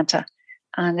the placenta,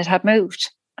 and it had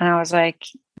moved. And I was like,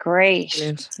 great,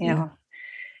 Brilliant. you know,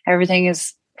 everything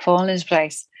is falling into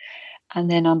place. And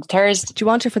then on the Thursday... Do you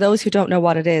want to, for those who don't know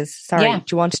what it is, do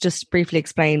you want to just briefly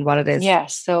explain what it is? Yeah,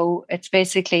 so it's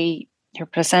basically your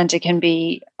placenta can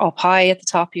be up high at the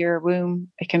top of your womb.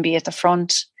 It can be at the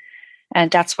front. And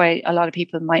that's why a lot of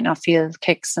people might not feel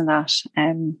kicks in that.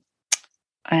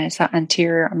 Is that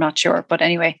anterior? I'm not sure. But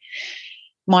anyway,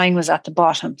 mine was at the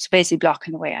bottom. So basically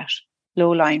blocking the way out.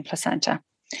 Low-lying placenta.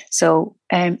 So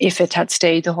if it had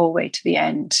stayed the whole way to the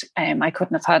end, I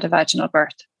couldn't have had a vaginal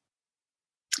birth,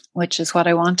 which is what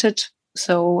I wanted.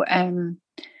 So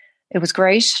it was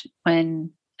great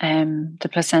when the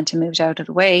placenta moved out of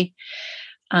the way.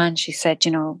 And she said,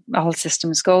 you know, all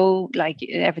systems go, like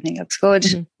everything looks good.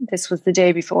 Mm-hmm. This was the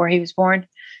day before he was born.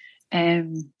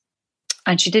 And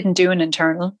she didn't do an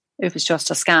internal. It was just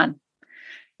a scan,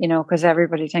 you know, because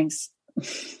everybody thinks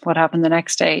what happened the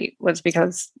next day was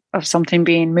because of something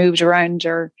being moved around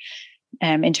or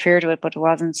interfered with, but it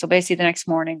wasn't. So basically the next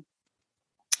morning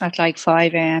at like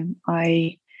 5 a.m. or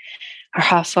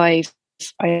 5:30,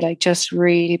 I had like just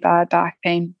really bad back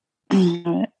pain.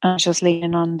 I was just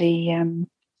leaning on the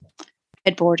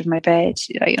headboard of my bed,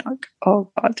 you know,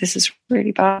 oh God, this is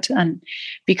really bad. And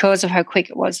because of how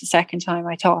quick it was the second time,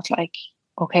 I thought like,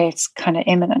 okay, it's kind of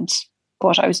imminent.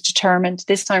 But I was determined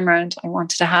this time around. I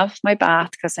wanted to have my bath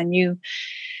because I knew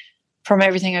from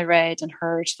everything I read and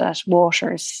heard that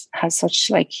water has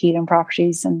such like healing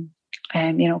properties and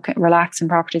you know, relaxing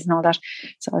properties and all that.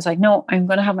 So I was like, no, I'm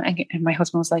going to have and my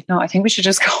husband was like, no, I think we should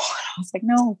just go. And I was like,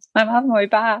 no, I'm having my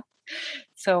bath.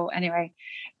 So anyway,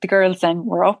 the girls then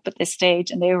were up at this stage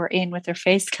and they were in with their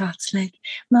face cloths like,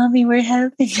 Mommy, we're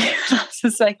helping you. And I was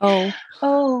just like,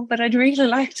 oh, but I'd really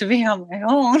like to be on my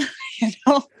own, you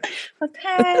know. But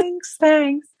thanks.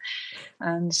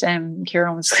 And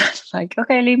Kieran was kind of like,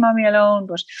 okay, leave Mommy alone.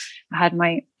 But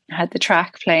I had the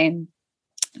track playing,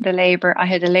 I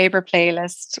had a labor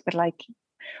playlist with like,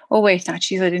 oh wait, no,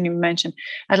 geez, I didn't even mention.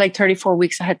 I had like 34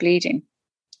 weeks I had bleeding.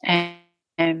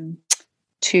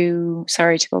 To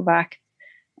go back.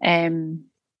 I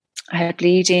had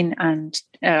bleeding and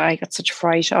I got such a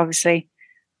fright, obviously.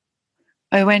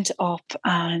 I went up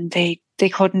and they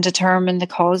couldn't determine the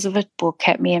cause of it, but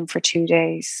kept me in for 2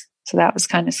 days. So that was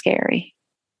kind of scary.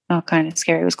 Not kind of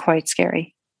scary, it was quite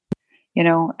scary. You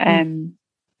know,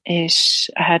 I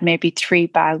had maybe 3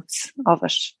 bouts of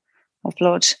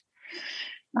blood.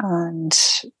 And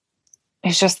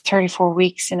it's just 34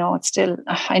 weeks, you know, it's still,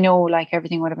 I know like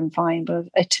everything would have been fine, but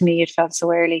to me, it felt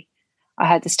so early. I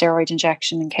had the steroid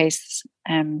injection in case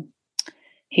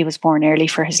he was born early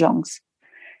for his lungs.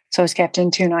 So I was kept in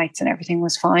 2 nights and everything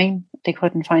was fine. They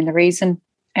couldn't find the reason.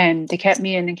 And they kept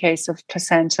me in case of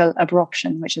placental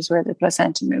abruption, which is where the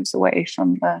placenta moves away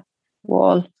from the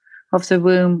wall of the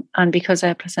womb. And because I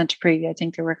had placenta previa, I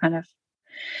think they were kind of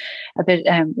a bit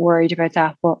worried about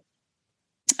that, but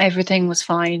everything was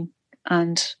fine.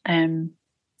 And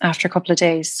after a couple of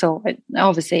days, so it,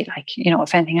 obviously, like, you know,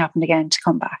 if anything happened again, to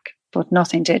come back, but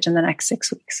nothing did in the next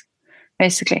 6 weeks,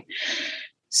 basically.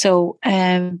 So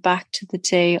back to the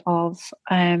day of,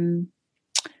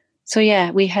 so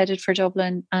yeah, we headed for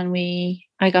Dublin and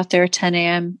I got there at 10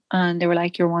 a.m. and they were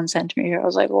like, you're 1 centimetre. I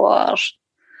was like, what?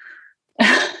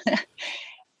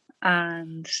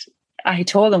 And I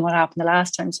told them what happened the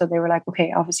last time. So they were like,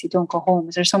 okay, obviously don't go home.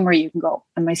 Is there somewhere you can go?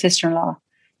 And my sister-in-law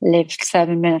lived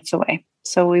 7 minutes away.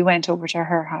 So we went over to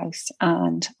her house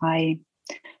and I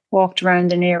walked around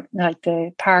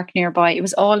the park nearby. It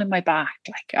was all in my back.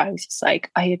 Like I was just like,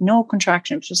 I had no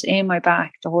contraction. It was just in my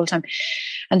back the whole time.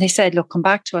 And they said, look, come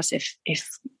back to us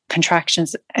if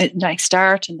contractions like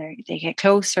start and they get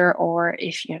closer, or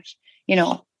if you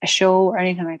know, a show or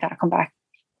anything like that, come back.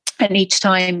 And each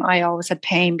time I always had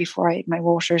pain before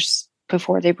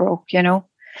they broke, you know.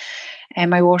 And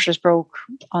my waters broke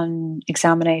on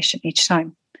examination each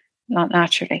time, not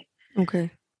naturally.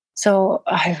 Okay. So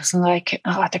I was like,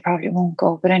 oh, they probably won't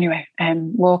go. But anyway,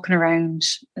 walking around,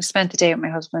 I spent the day with my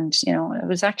husband. You know, it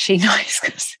was actually nice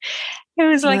because It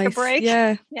was like a Nice, break.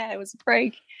 yeah. Yeah, it was a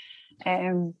break.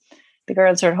 The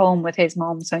girls are at home with his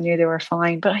mom, so I knew they were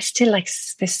fine. But I still like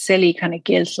this silly kind of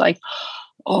guilt, like,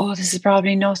 oh, this is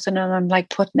probably nothing, and I'm like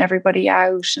putting everybody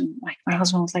out. And like my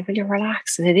husband was like, "Well, you're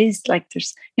relaxed. It is like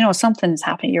there's, you know, something's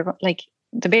happening. You're like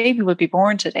the baby will be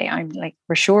born today. I'm like,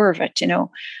 we're sure of it, you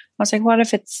know." I was like, what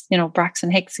if it's, you know,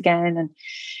 Braxton Hicks again?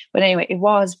 But anyway, it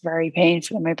was very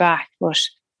painful in my back. But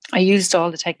I used all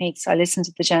the techniques. I listened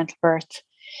to the gentle birth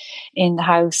in the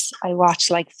house. I watched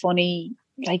like funny,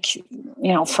 like, you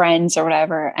know, Friends or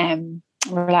whatever,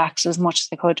 relax as much as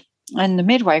I could. And the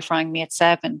midwife rang me at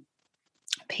 7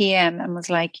 p.m. and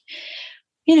was like,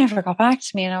 "You never got back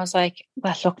to me." And I was like,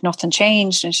 "Well, look, nothing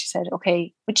changed." And she said,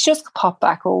 "Okay, would you just pop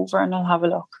back over and I'll have a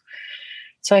look?"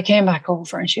 So I came back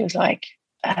over and she was like,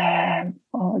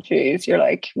 "Oh geez, you're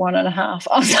like 1.5."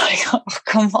 I was like, "Oh,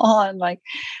 come on, like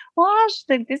what?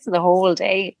 Like, this is the whole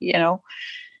day, you know."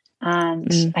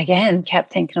 And again,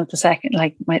 kept thinking of the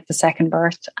second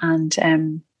birth.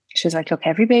 And she was like, "Look,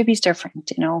 every baby's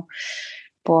different, you know."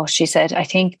 But she said, "I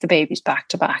think the baby's back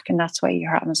to back, and that's why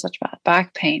you're having such bad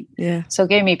back pain." Yeah. So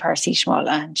gave me paracetamol,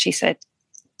 and she said,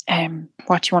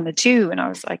 "What do you want to do?" And I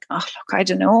was like, "Oh, look, I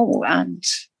don't know." And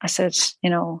I said,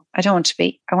 "You know, I don't want to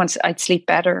be. I'd sleep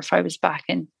better if I was back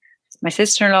in my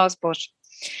sister-in-law's."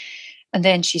 And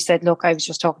then she said, "Look, I was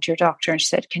just talking to your doctor," and she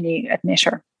said, "Can you admit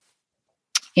her?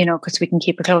 You know, because we can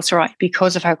keep a closer eye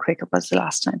because of how quick it was the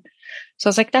last time." So I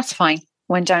was like, "That's fine."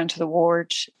 Went down to the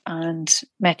ward and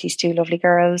met these two lovely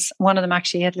girls. One of them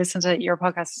actually had listened to your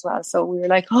podcast as well. So we were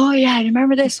like, "Oh yeah, you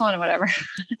remember this one?" or whatever.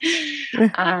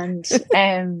 And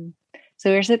so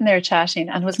we were sitting there chatting,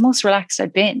 and it was the most relaxed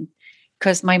I'd been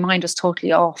because my mind was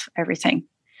totally off everything.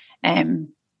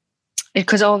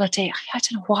 Because all that day, I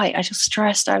don't know why, I just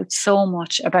stressed out so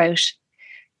much about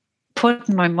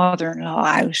putting my mother-in-law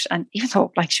out. And even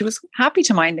though like she was happy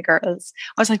to mind the girls,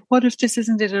 I was like, what if this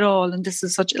isn't it at all? And this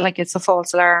is such like, it's a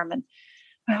false alarm. And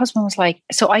my husband was like,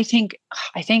 so I think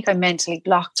I mentally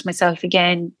blocked myself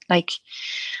again. Like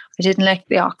I didn't let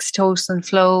the oxytocin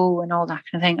flow and all that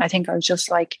kind of thing. I think I was just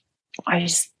like, I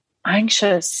was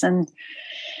anxious. And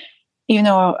even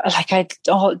though like I'd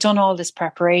done all this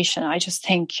preparation, I just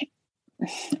think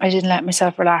I didn't let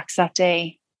myself relax that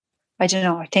day. I don't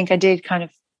know. I think I did kind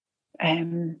of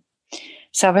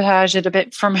sabotage it a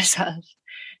bit for myself.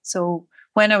 So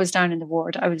when I was down in the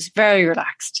ward, I was very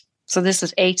relaxed. So this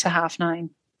was 8 to 9:30,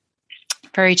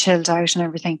 very chilled out and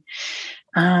everything,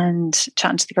 and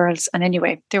chatting to the girls. And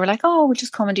anyway, they were like, "Oh, we'll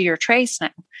just come and do your trace now."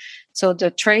 So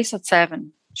the trace at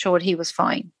 7 showed he was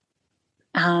fine,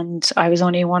 and I was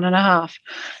only 1.5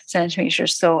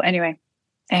 centimeters. So anyway,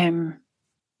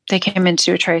 they came in to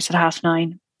do a trace at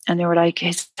 9:30, and they were like,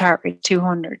 "His heart rate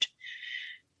 200."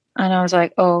 And I was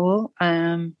like, "Oh,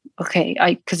 okay."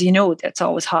 Because you know that's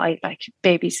always high, like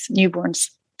babies, newborns,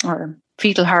 or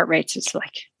fetal heart rates. It's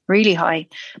like really high.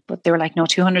 But they were like, "No,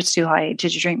 200 is too high.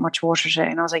 Did you drink much water today?"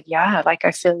 And I was like, "Yeah." Like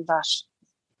I filled that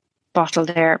bottle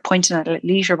there, pointing at a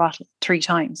litre bottle 3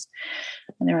 times.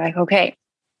 And they were like, "Okay,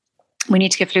 we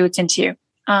need to get fluids into you."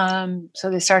 So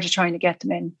they started trying to get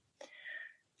them in.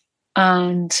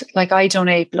 And like I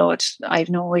donate blood. I have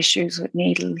no issues with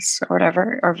needles or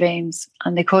whatever, or veins.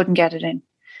 And they couldn't get it in.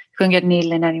 They couldn't get a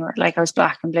needle in anywhere. Like I was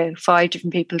black and blue. 5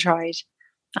 different people tried.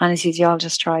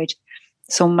 Anesthesiologists tried.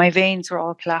 So my veins were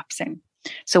all collapsing.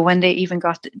 So when they even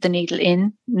got the needle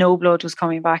in, no blood was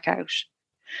coming back out.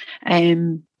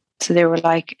 So they were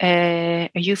like, "Are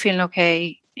you feeling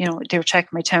okay?" You know, they were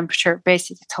checking my temperature.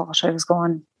 Basically thought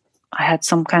I had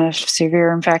some kind of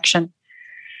severe infection.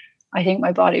 I think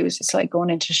my body was just like going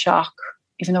into shock,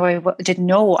 even though I didn't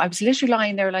know. I was literally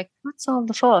lying there like, what's all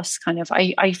the fuss? Kind of,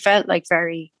 I felt like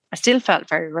I still felt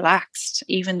very relaxed,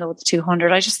 even though the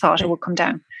 200, I just thought it would come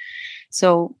down.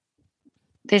 So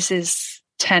this is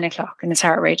 10 o'clock and his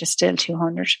heart rate is still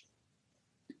 200.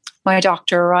 My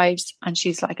doctor arrives and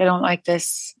she's like, "I don't like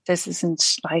this. This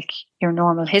isn't like your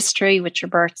normal history with your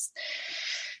births.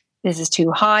 This is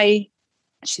too high."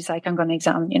 She's like, "I'm going to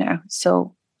examine you now."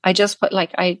 So I just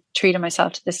I treated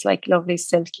myself to this like lovely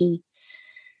silky,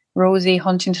 rosy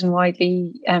Huntington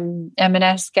Whiteley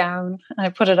M&S gown, and I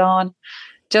put it on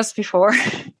just before,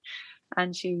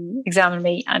 and she examined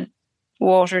me, and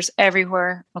waters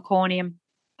everywhere, meconium,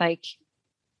 like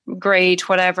grade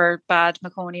whatever, bad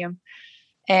meconium.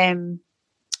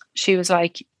 She was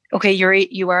like, "Okay,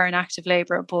 you are in active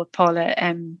labour, but Paula,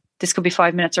 this could be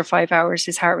 5 minutes or 5 hours.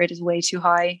 His heart rate is way too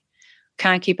high.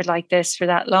 Can't keep it like this for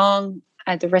that long.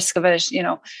 At the risk of it, you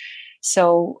know.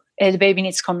 So the baby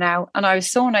needs to come now." And I was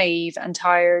so naive and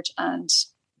tired and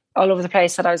all over the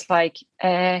place that I was like,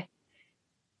 "Are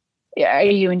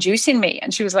you inducing me?"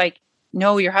 And she was like,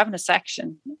 no, you're having a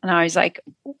section. And I was like,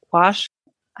 what?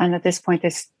 And at this point,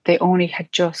 they only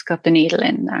had just got the needle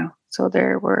in now. So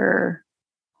there were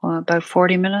about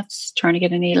 40 minutes trying to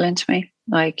get a needle into me.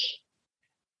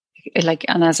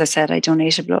 And as I said, I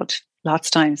donated blood lots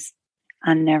of times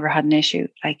and never had an issue.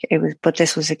 But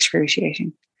this was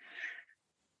excruciating.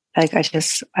 Like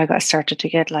I got started to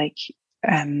get like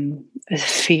a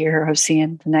fear of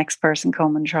seeing the next person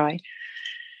come and try.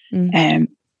 They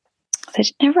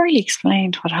never really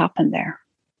explained what happened there,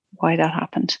 why that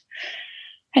happened.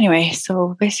 Anyway,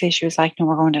 so basically she was like, no,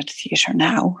 we're going to the theatre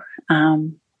now.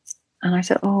 And I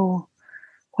said, oh,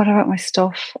 what about my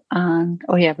stuff? And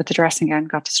oh yeah, but the dressing gown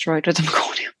got destroyed with the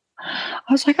meconium.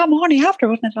 I was like, I'm only after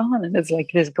putting it on. And it's like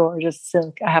this gorgeous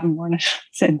silk. I haven't worn it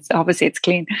since. Obviously it's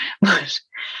clean. But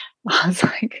I was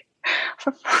like,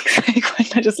 for fuck's sake, why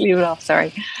didn't I just leave it off?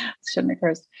 Sorry. Shouldn't have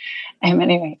cursed.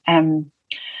 Anyway,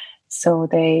 so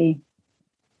they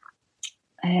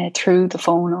threw the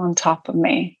phone on top of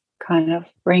me, kind of,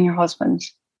 ring your husband.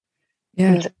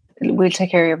 Yeah. We'll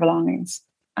take care of your belongings.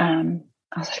 I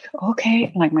was like, okay.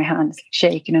 And like my hands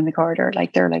shaking in the corridor,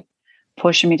 like they're like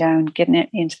pushing me down, getting it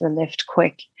into the lift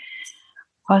quick.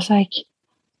 I was like,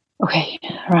 okay,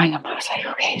 I rang him. I was like,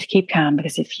 okay, keep calm,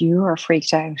 because if you are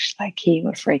freaked out, like he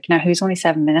will freak. Now, he's only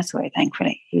 7 minutes away,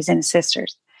 thankfully. He's in his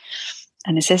sister's.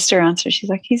 And his sister answered, she's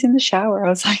like, he's in the shower. I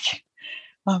was like,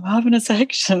 I'm having a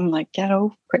section, like, get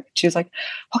over it. She was like,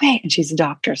 okay. And she's a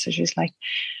doctor. So she's like,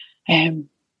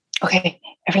 okay,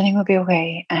 everything will be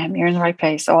okay. You're in the right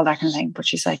place, all that kind of thing. But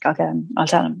she's like, I'll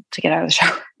tell him to get out of the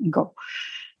shower and go.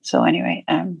 So anyway,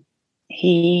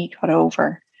 he got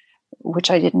over, which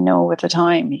I didn't know at the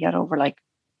time. He got over like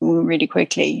really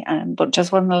quickly, but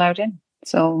just wasn't allowed in.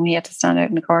 So he had to stand out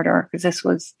in the corridor, because this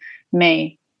was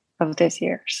May of this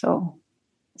year. So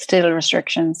still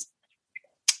restrictions.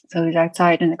 So he's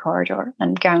outside in the corridor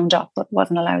and gowned up, but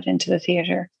wasn't allowed into the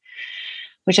theatre,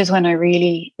 which is when I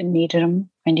really needed him.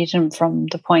 I needed him from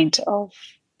the point of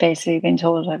basically being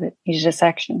told I needed a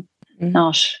section,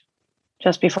 not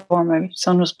just before my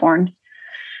son was born.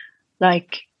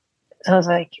 Like, so I was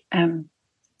like,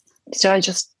 so I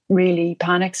just really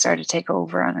panic started to take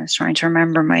over, and I was trying to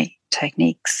remember my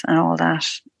techniques and all that,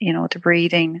 the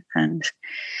breathing. And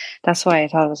that's why I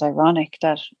thought it was ironic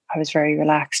that I was very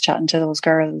relaxed chatting to those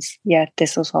girls, yet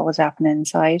this was what was happening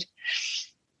inside.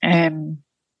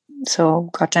 So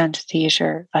got down to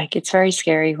theatre. Like, it's very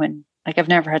scary when, like, I've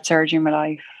never had surgery in my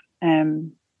life,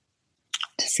 to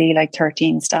see like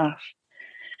 13 staff.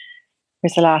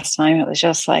 Whereas the last time it was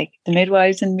just like the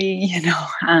midwives and me,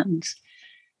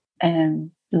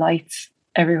 and lights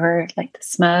everywhere, like the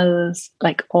smells,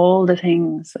 like all the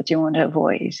things that you want to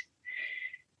avoid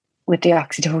with the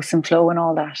oxytocin flow and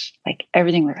all that. Like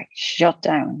everything was like shut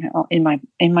down in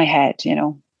my head,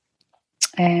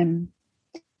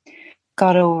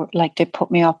 got over, like they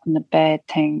put me up in the bed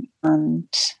thing, and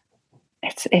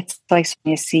it's like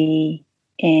something you see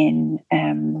in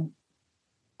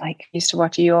like I used to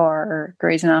watch ER or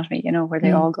Grey's Anatomy, where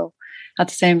they all go at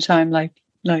the same time, like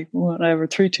whatever,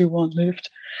 3, 2, 1,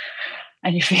 lift,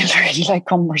 and you feel really like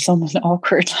cumbersome and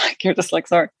awkward, like you're just like,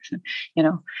 sorry,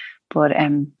 But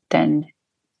then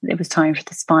it was time for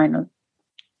the spinal,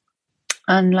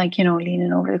 and like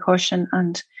leaning over the cushion,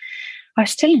 and I was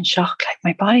still in shock. Like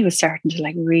my body was starting to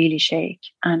like really shake,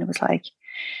 and it was like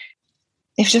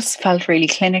it just felt really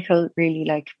clinical, really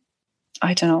like,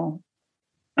 I don't know.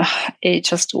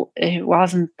 It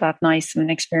wasn't that nice of an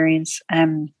experience,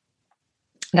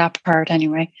 that part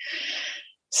anyway.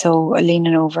 So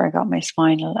leaning over, I got my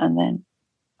spinal, and then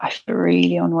I felt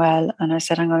really unwell, and I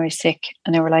said, I'm going to be sick.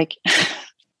 And they were like,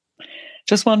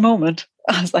 just one moment.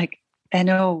 I was like, I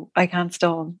know, I can't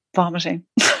stop vomiting.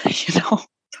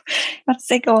 Got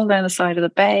sick all down the side of the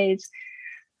bed.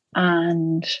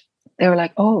 And they were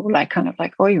like, oh, like kind of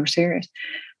like, oh, you were serious.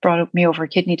 Brought me over a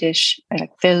kidney dish. I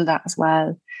like filled that as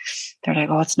well. They're like,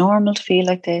 oh, it's normal to feel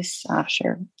like this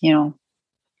after,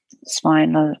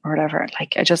 spinal or whatever.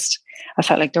 Like I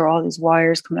felt like there were all these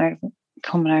wires coming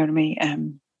out of me.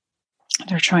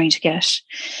 They're trying to get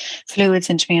fluids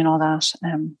into me and all that.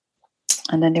 And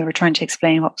then they were trying to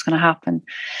explain what was going to happen.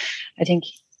 I think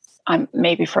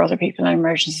maybe for other people, an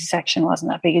emergency section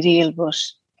wasn't that big a deal, but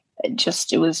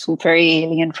it was very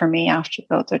alien for me after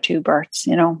the other 2 births,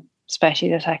 especially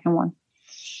the second one.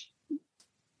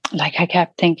 Like I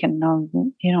kept thinking,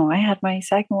 I had my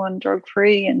second one drug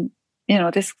free, and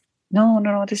this,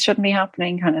 no, this shouldn't be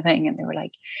happening, kind of thing. And they were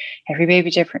like, every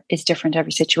baby is different,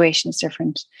 every situation is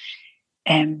different.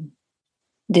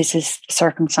 This is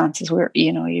circumstances where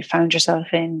you found yourself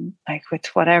in, like with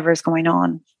whatever is going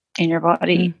on in your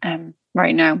body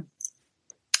right now.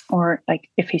 or like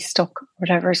if he's stuck,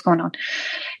 whatever is going on,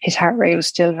 his heart rate was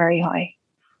still very high.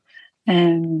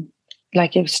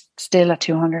 Like it was still at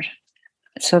 200.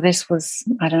 So this was,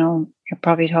 I don't know, you're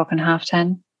probably talking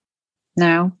 10:30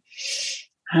 now.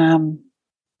 And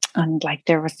like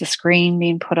there was the screen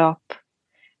being put up.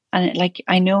 And like,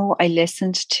 I know I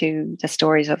listened to the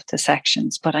stories of the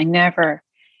sections, but I never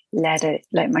let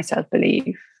myself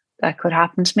believe that could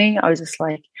happen to me. I was just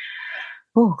like,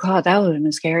 oh God, that would have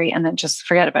been scary. And then just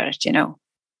forget about it, you know.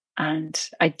 And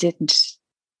I didn't,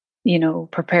 you know,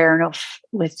 prepare enough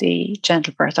with the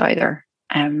gentle birth either.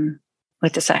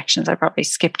 With the sections, I probably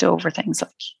skipped over things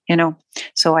like, you know.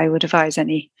 So I would advise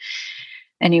any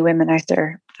women out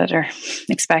there that are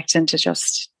expecting to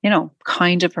just, you know,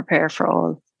 kind of prepare for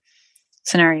all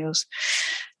scenarios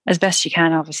as best you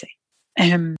can, obviously.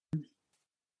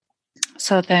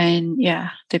 So then, yeah,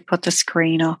 they put the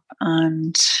screen up,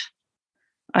 and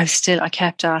I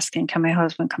kept asking, can my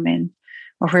husband come in?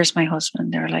 Or where's my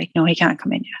husband? They were like, no, he can't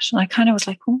come in yet. And I kind of was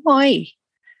like, well, why?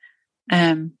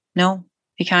 No,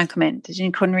 he can't come in. They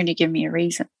couldn't really give me a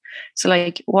reason. So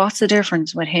like, what's the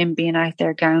difference with him being out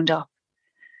there gowned up,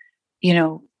 you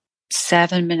know,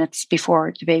 7 minutes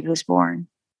before the baby was born,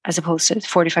 as opposed to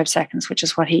 45 seconds, which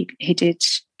is what he did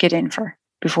get in for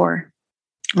before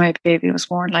my baby was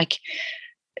born. Like,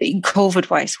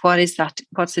 COVID wise, what is that?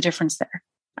 What's the difference there?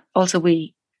 Also,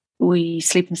 we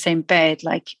sleep in the same bed.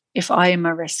 Like, if I am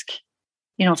a risk,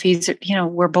 you know, if he's, you know,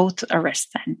 we're both a risk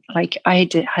then. Like, I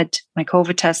had my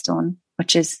COVID test done,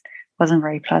 which wasn't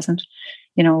very pleasant,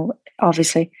 you know,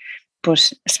 obviously,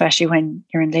 but especially when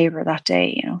you're in labor that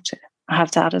day, you know, to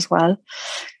have that as well.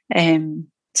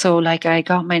 So like, I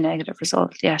got my negative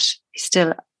result, yet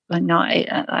still not.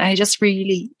 I just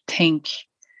really think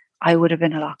I would have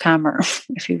been a lot calmer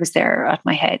if he was there at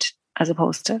my head, as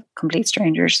opposed to complete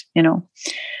strangers, you know,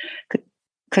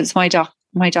 because my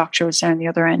doctor was down the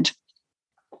other end.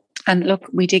 And look,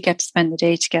 we did get to spend the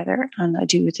day together, and I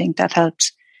do think that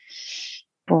helped.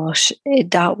 But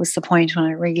that was the point when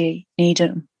I really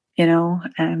needed him, you know.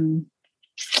 And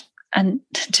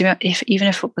even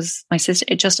if it was my sister,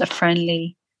 it's just a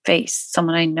friendly face,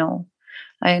 someone I know.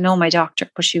 I know my doctor,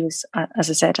 but she was, as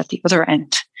I said, at the other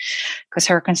end, because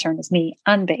her concern is me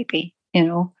and baby, you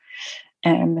know.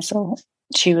 So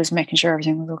she was making sure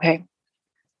everything was okay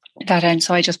at that end.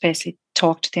 So I just basically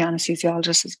talked to the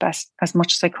anesthesiologist as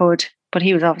much as I could, but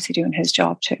he was obviously doing his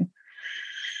job too.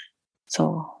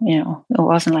 So, you know, it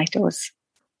wasn't like there was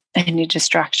any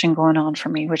distraction going on for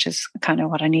me, which is kind of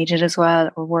what I needed as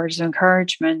well, or words of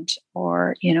encouragement,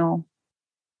 or, you know,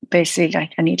 basically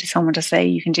like I needed someone to say,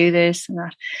 you can do this and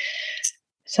that.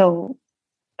 So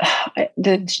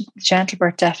the gentle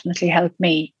birth definitely helped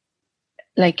me.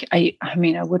 Like, I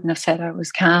mean, I wouldn't have said I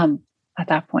was calm at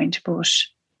that point, but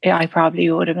I probably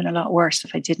would have been a lot worse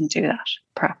if I didn't do that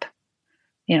prep,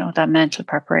 you know, that mental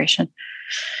preparation.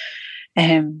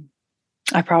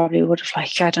 I probably would have,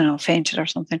 like, I don't know, fainted or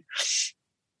something.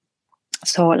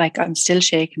 So like, I'm still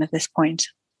shaking at this point.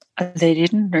 They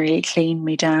didn't really clean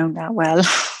me down that well.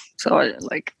 So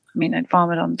like, I mean, I'd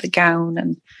vomit on the gown,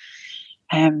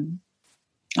 and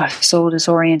I was so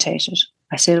disorientated.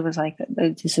 I still was like,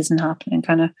 this isn't happening,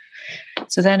 kind of.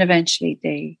 So then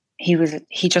eventually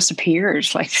he just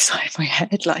appeared like beside my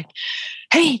head, like,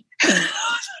 hey,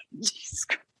 Jesus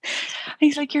Christ. And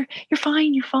he's like, you're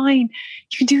fine, you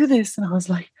can do this. And I was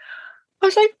like,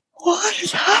 what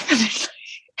is happening?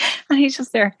 And he's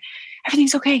just there,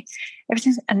 everything's okay,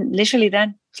 and literally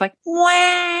then it's like,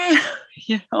 wow,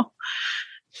 you know,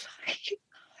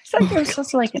 it's like it was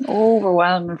just like an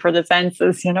overwhelming for the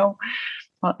senses, you know.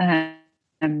 Well,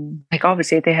 like,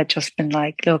 obviously they had just been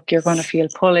like, look, you're going to feel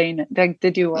pulling. They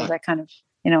do all that kind of,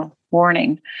 you know,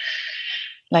 warning,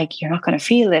 like, you're not going to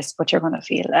feel this, but you're going to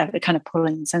feel a kind of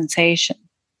pulling sensation.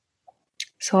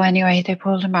 So anyway, they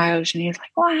pulled him out, and he was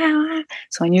like, wow.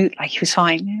 So I knew, like, he was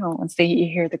fine, you know. Once you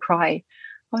hear the cry,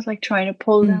 I was like trying to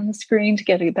pull down the screen to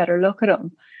get a better look at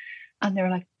him. And they were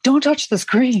like, don't touch the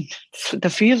screen. The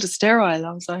field is sterile.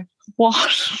 I was like,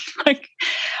 what? Like,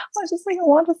 I was just like, I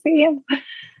want to see him.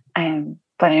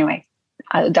 But anyway,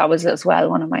 that was as well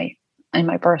one of my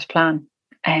birth plan,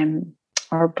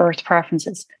 or birth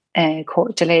preferences,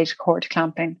 delayed cord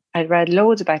clamping. I'd read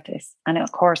loads about this, and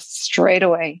of course, straight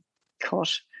away,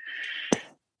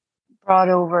 brought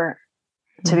over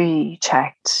to be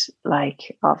checked.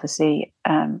 Like, obviously,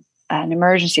 an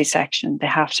emergency section, they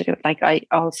have to do it. Like, I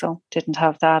also didn't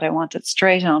have that. I wanted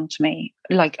straight on to me.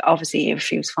 Like, obviously, if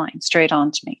she was fine, straight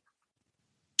on to me.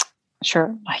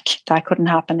 Sure, like, that couldn't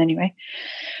happen anyway.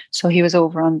 So he was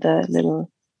over on the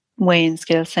little weighing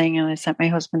scale thing, and I sent my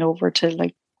husband over to,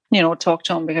 like, talk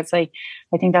to them, because I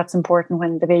think that's important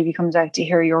when the baby comes out, to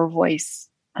hear your voice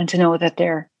and to know that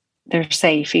they're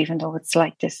safe, even though it's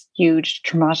like this huge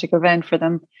traumatic event for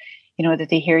them, that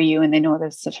they hear you and they know that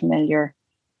it's a familiar,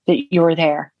 that you're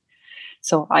there.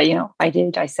 So I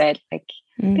said like,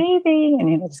 baby,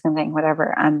 and this kind of thing,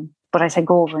 whatever. But I said,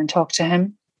 go over and talk to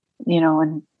him,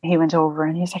 and he went over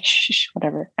and he was like, shh,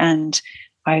 whatever. And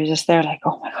I was just there like,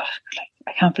 oh my God, like,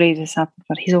 I can't believe this happened,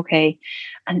 but he's okay.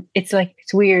 And it's like,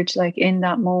 it's weird, like in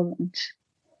that moment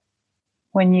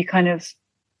when you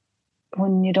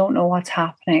don't know what's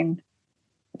happening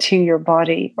to your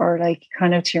body, or like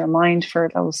kind of to your mind for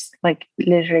those like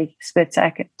literally split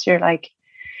seconds, you're like,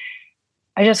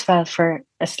 I just felt for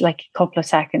a couple of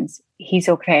seconds, he's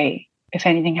okay. If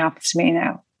anything happens to me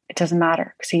now, it doesn't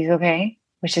matter because he's okay,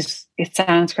 it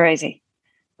sounds crazy,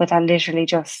 but that literally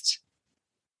just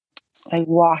like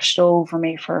washed over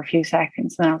me for a few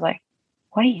seconds. And I was like,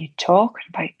 what are you talking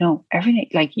about? No, everything,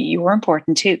 like, you were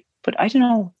important too, but I don't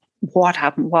know what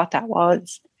happened, what that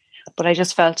was, but I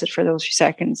just felt it for those few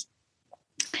seconds.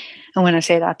 And when I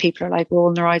say that, people are like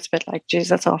rolling their eyes a bit like, geez,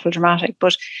 that's awful dramatic,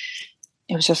 but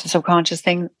it was just a subconscious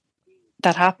thing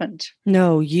that happened.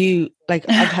 No, I've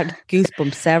had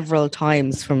goosebumps several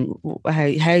times from how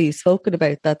you've spoken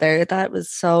about that there. That was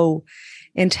so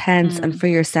intense, and for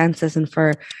your senses, and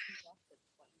for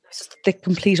the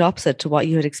complete opposite to what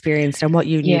you had experienced and what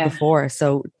you knew before.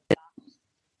 So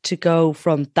to go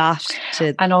from that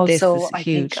to and also this was I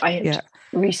huge. think I had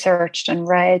researched and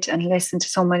read and listened to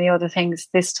so many other things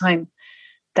this time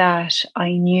that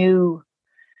I knew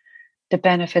the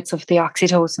benefits of the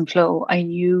oxytocin flow. I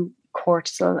knew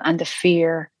cortisol and the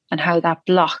fear and how that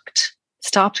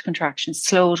stopped contractions,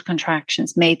 slowed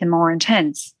contractions, made them more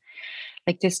intense.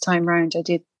 Like this time round, I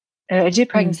did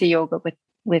pregnancy yoga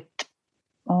with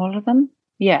all of them.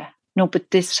 Yeah. No,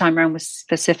 but this time around was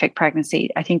specific pregnancy.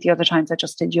 I think the other times I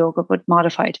just did yoga, but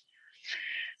modified.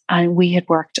 And we had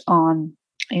worked on,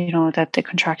 that the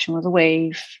contraction was a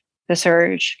wave, the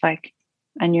surge, like,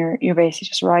 and you're basically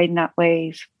just riding that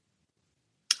wave.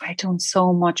 I'd done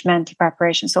so much mental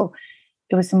preparation. So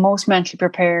it was the most mentally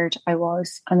prepared I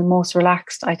was, and the most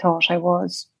relaxed I thought I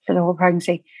was for the whole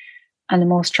pregnancy, and the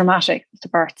most traumatic of the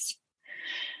births.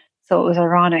 So it was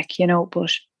ironic,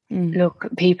 but look,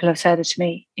 people have said it to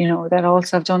me, that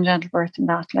also have done gentle birth, and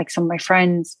that, like, some of my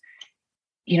friends,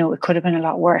 it could have been a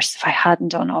lot worse if I hadn't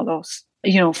done all those,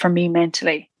 for me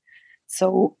mentally.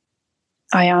 So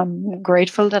I am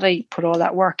grateful that I put all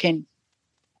that work in,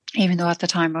 even though at the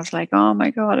time I was like, oh my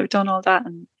God, I've done all that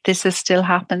and this has still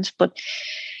happened. But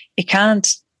it can't,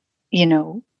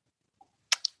 what's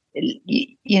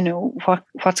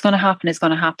going to happen is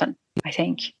going to happen, I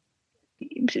think.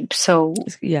 So,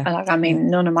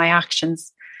 none of my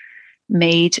actions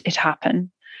made it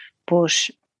happen, but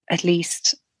at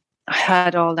least I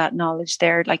had all that knowledge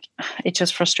there. Like, it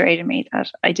just frustrated me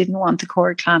that I didn't want the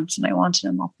cord clamps and I wanted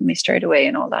them up on me straight away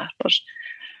and all that. But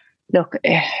look,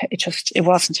 it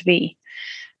wasn't to be.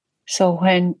 So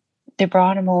when they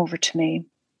brought him over to me,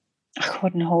 I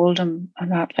couldn't hold him,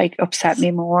 and that like upset me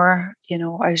more.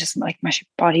 I was just like, my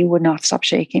body would not stop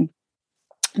shaking.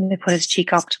 And they put his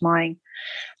cheek up to mine,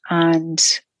 and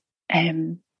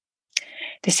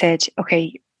they said,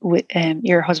 okay,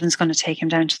 your husband's going to take him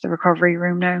down to the recovery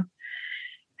room now.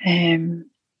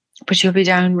 But you'll be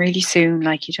down really soon,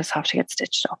 like, you just have to get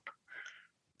stitched up.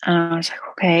 And I was like,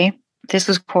 okay. This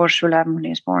was 11:15 when he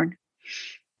was born.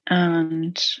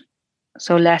 And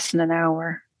so less than an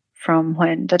hour from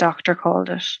when the doctor called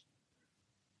it.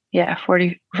 Yeah,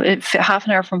 half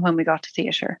an hour from when we got to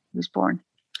theatre, he was born.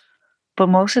 But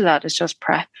most of that is just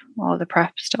prep, all the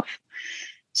prep stuff.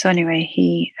 So anyway,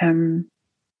 he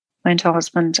went to a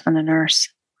husband and a nurse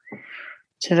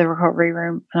to the recovery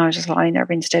room, and I was just lying there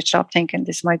being stitched up thinking,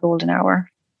 this is my golden hour,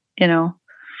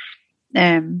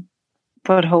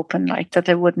 but hoping like that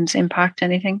they wouldn't impact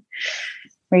anything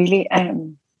really.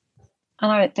 And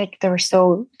I think they were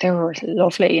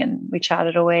lovely, and we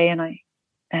chatted away, and I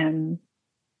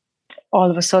all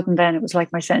of a sudden then it was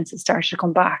like my senses started to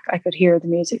come back. I could hear the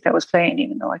music that was playing,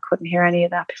 even though I couldn't hear any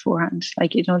of that beforehand.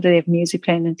 Like, they have music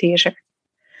playing in theatre.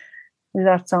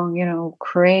 That song,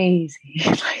 crazy.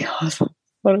 Like, awesome.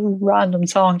 What a random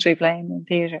song to be playing in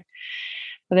theatre.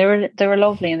 But they were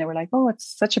lovely, and they were like, oh,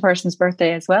 it's such a person's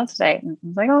birthday as well today. And I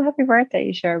was like, oh, happy birthday.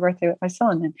 You share a birthday with my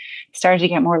son. And it started to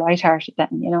get more lighthearted then,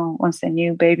 once they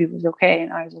knew baby was okay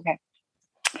and I was okay.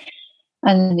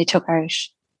 And then they took out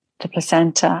the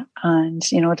placenta, and,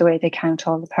 the way they count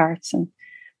all the parts.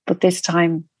 But this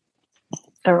time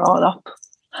they're all up,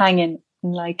 hanging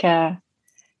like, do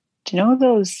you know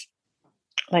those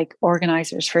like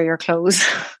organizers for your clothes?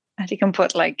 And you can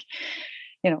put like,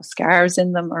 scars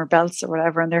in them or belts or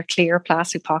whatever, and they're clear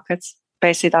plastic pockets.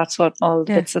 Basically, that's what all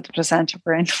the bits of the placenta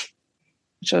were in,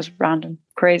 which was random,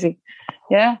 crazy.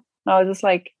 Yeah, no, I was just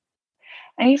like,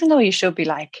 and even though you should be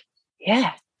like,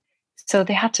 yeah. So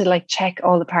they had to like check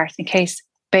all the parts in case,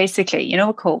 basically,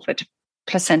 COVID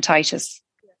placentitis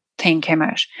thing came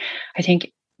out. I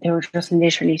think they were just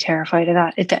literally terrified of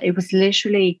that. It was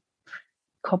literally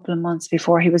a couple of months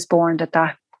before he was born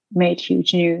that made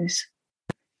huge news.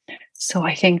 So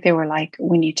I think they were like,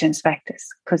 we need to inspect this,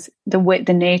 because the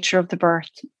nature of the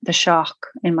birth, the shock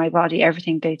in my body,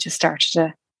 everything, they just started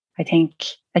to, I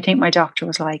think my doctor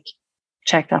was like,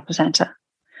 check that placenta,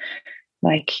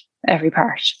 like every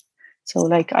part. So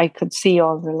like I could see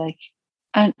all the like,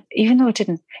 and even though it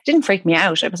didn't freak me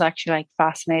out, I was actually like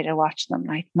fascinated watching them.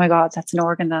 Like, my God, that's an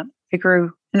organ that it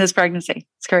grew in this pregnancy.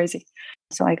 It's crazy.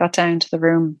 So I got down to the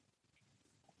room.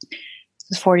 It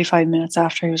was 45 minutes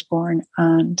after he was born,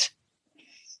 and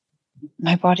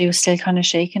my body was still kind of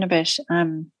shaking a bit.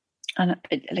 And I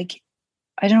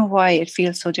don't know why it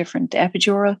feels so different. The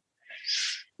epidural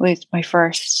with my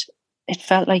first, it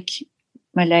felt like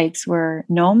my legs were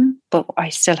numb, but I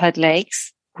still had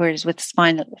legs. Whereas with the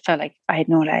spinal, it felt like I had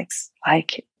no legs.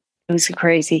 Like, it was a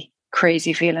crazy,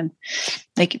 crazy feeling.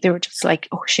 Like they were just like,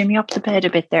 oh, shimmy up the bed a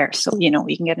bit there, so you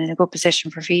can get in a good position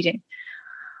for feeding.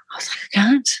 I was like, I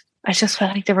can't. I just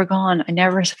felt like they were gone. I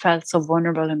never felt so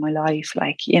vulnerable in my life,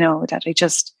 like,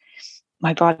 that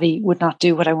my body would not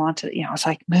do what I wanted. I was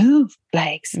like, move,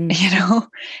 legs.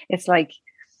 It's like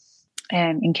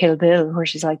in Kill Bill, where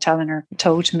she's like telling her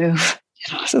toe to move.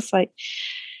 It's just like,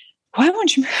 why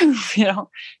won't you move?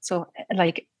 So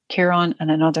like Kieran and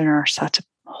another nurse had to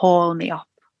haul me up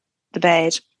the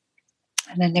bed,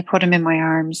 and then they put him in my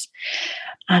arms,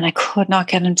 and I could not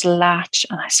get him to latch,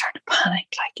 and I started to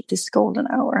panic, like, this golden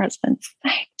hour has been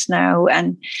faked now.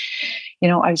 And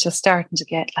I was just starting to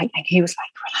get like, and he was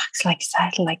like, relax, like,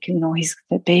 settle, like,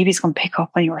 the baby's gonna pick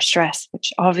up on your stress,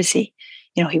 which obviously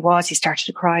he started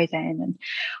to cry then. And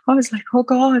I was like, oh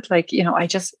God, like,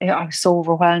 I was so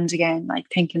overwhelmed again, like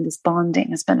thinking this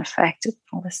bonding has been affected.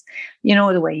 All this,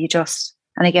 the way you just,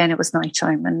 and again, it was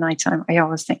nighttime, and nighttime, I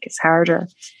always think it's harder,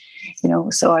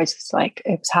 so I just like,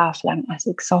 it was half 11. I was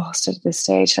exhausted at this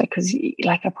stage, like, cause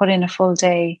like I put in a full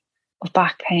day of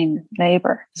back pain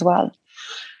labor as well,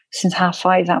 since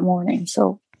 5:30 that morning.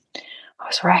 So I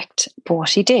was wrecked, but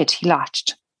he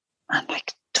latched and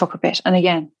like took a bit. And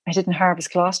again, I didn't harvest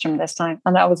colostrum this time,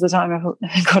 and that was the time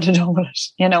I could have done it.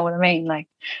 You know what I mean? Like,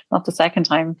 not the second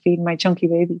time feeding my chunky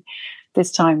baby.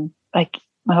 This time, like,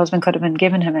 my husband could have been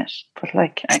giving him it, but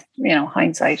like,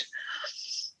 hindsight.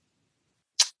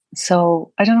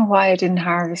 So I don't know why I didn't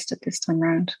harvest it this time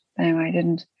around. Anyway, I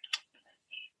didn't.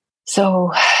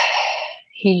 So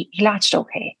he latched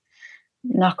okay,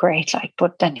 not great, like,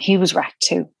 but then he was wrecked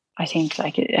too. I think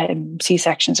like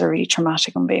C-sections are really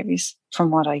traumatic on babies,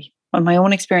 from my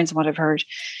own experience and what I've heard,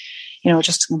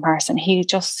 just in comparison. He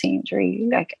just seemed really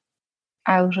like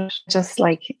out of, just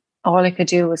like, all I could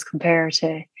do was compare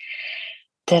to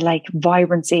the like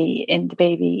vibrancy in the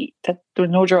baby, that there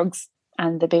were no drugs,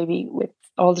 and the baby with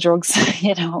all the drugs,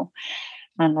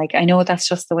 and like, I know that's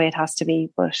just the way it has to be,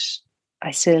 but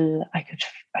I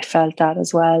felt that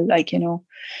as well, like,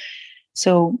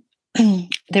 so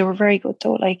they were very good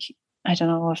though. Like, I don't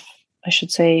know if I should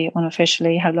say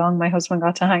unofficially how long my husband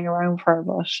got to hang around for,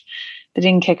 but they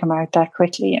didn't kick him out that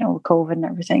quickly, with COVID and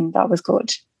everything. That was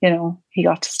good. He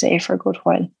got to stay for a good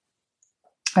while.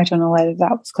 I don't know whether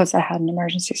that was because I had an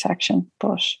emergency section,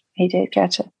 but he did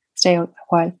get to stay out a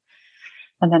while.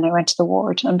 And then I went to the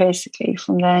ward, and basically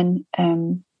from then,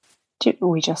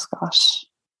 we just got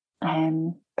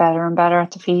better and better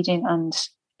at the feeding. And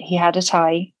he had a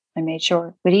tie. I made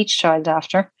sure with each child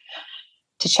after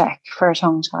to check for a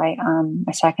tongue tie.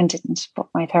 My second didn't, but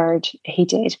my third, he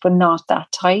did, but not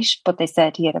that tight. But they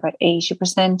said he had about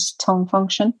 80% tongue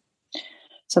function.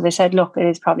 So they said, look, it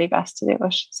is probably best to do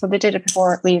it. So they did it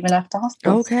before we even left the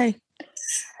hospital. Okay.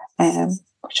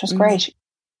 Which was great.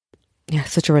 Yeah,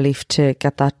 such a relief to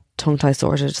get that tongue tie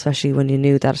sorted, especially when you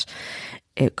knew that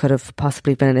it could have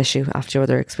possibly been an issue after your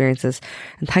other experiences.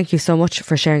 And thank you so much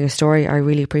for sharing your story. I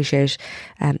really appreciate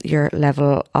your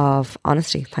level of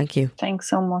honesty. Thank you. Thanks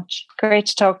so much. Great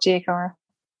to talk to you, Cara.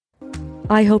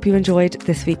 I hope you enjoyed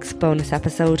this week's bonus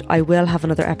episode. I will have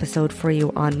another episode for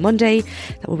you on Monday.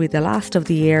 That will be the last of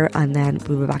the year, and then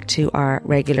we'll be back to our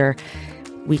regular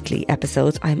weekly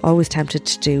episodes. I'm always tempted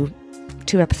to do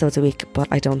 2 episodes a week, but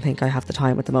I don't think I have the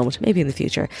time at the moment, maybe in the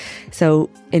future. So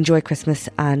enjoy Christmas,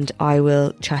 and I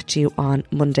will chat to you on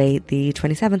Monday the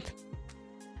 27th.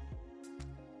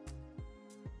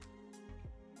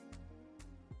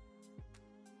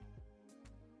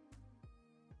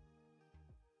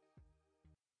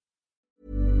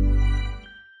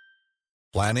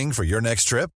 Planning for your next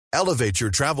trip? Elevate your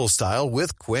travel style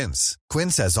with Quince.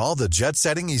 Quince has all the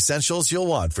jet-setting essentials you'll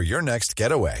want for your next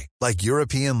getaway, like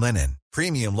European linen,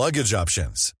 premium luggage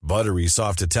options, buttery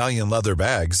soft Italian leather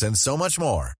bags, and so much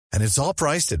more. And it's all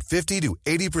priced at 50 to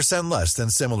 80% less than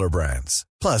similar brands.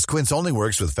 Plus, Quince only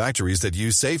works with factories that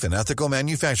use safe and ethical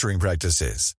manufacturing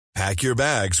practices. Pack your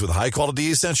bags with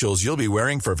high-quality essentials you'll be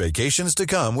wearing for vacations to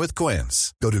come with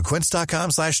Quince. Go to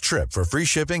quince.com/trip for free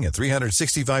shipping and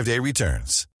 365-day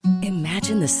returns.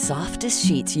 Imagine the softest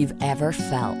sheets you've ever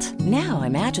felt. Now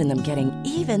imagine them getting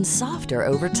even softer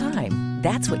over time.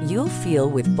 That's what you'll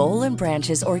feel with Boll &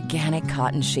 Branch's organic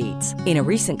cotton sheets. In a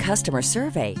recent customer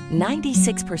survey,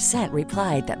 96%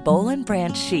 replied that Boll &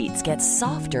 Branch sheets get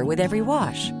softer with every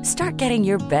wash. Start getting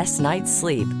your best night's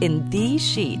sleep in these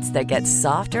sheets that get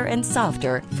softer and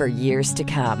softer for years to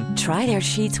come. Try their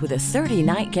sheets with a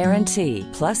 30-night guarantee.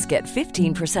 Plus, get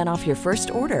 15% off your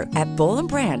first order at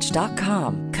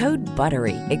bollandbranch.com. Code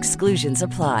BUTTERY. Exclusions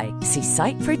apply. See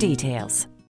site for details.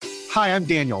 Hi, I'm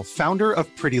Daniel, founder of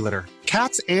Pretty Litter.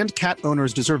 Cats and cat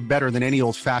owners deserve better than any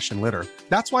old-fashioned litter.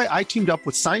 That's why I teamed up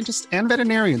with scientists and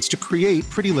veterinarians to create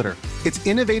Pretty Litter. Its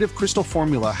innovative crystal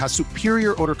formula has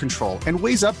superior odor control and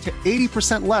weighs up to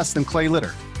 80% less than clay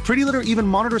litter. Pretty Litter even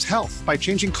monitors health by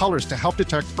changing colors to help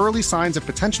detect early signs of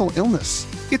potential illness.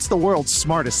 It's the world's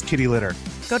smartest kitty litter.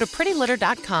 Go to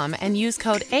prettylitter.com and use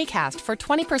code ACAST for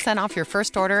 20% off your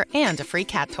first order and a free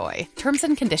cat toy. Terms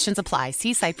and conditions apply.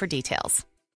 See site for details.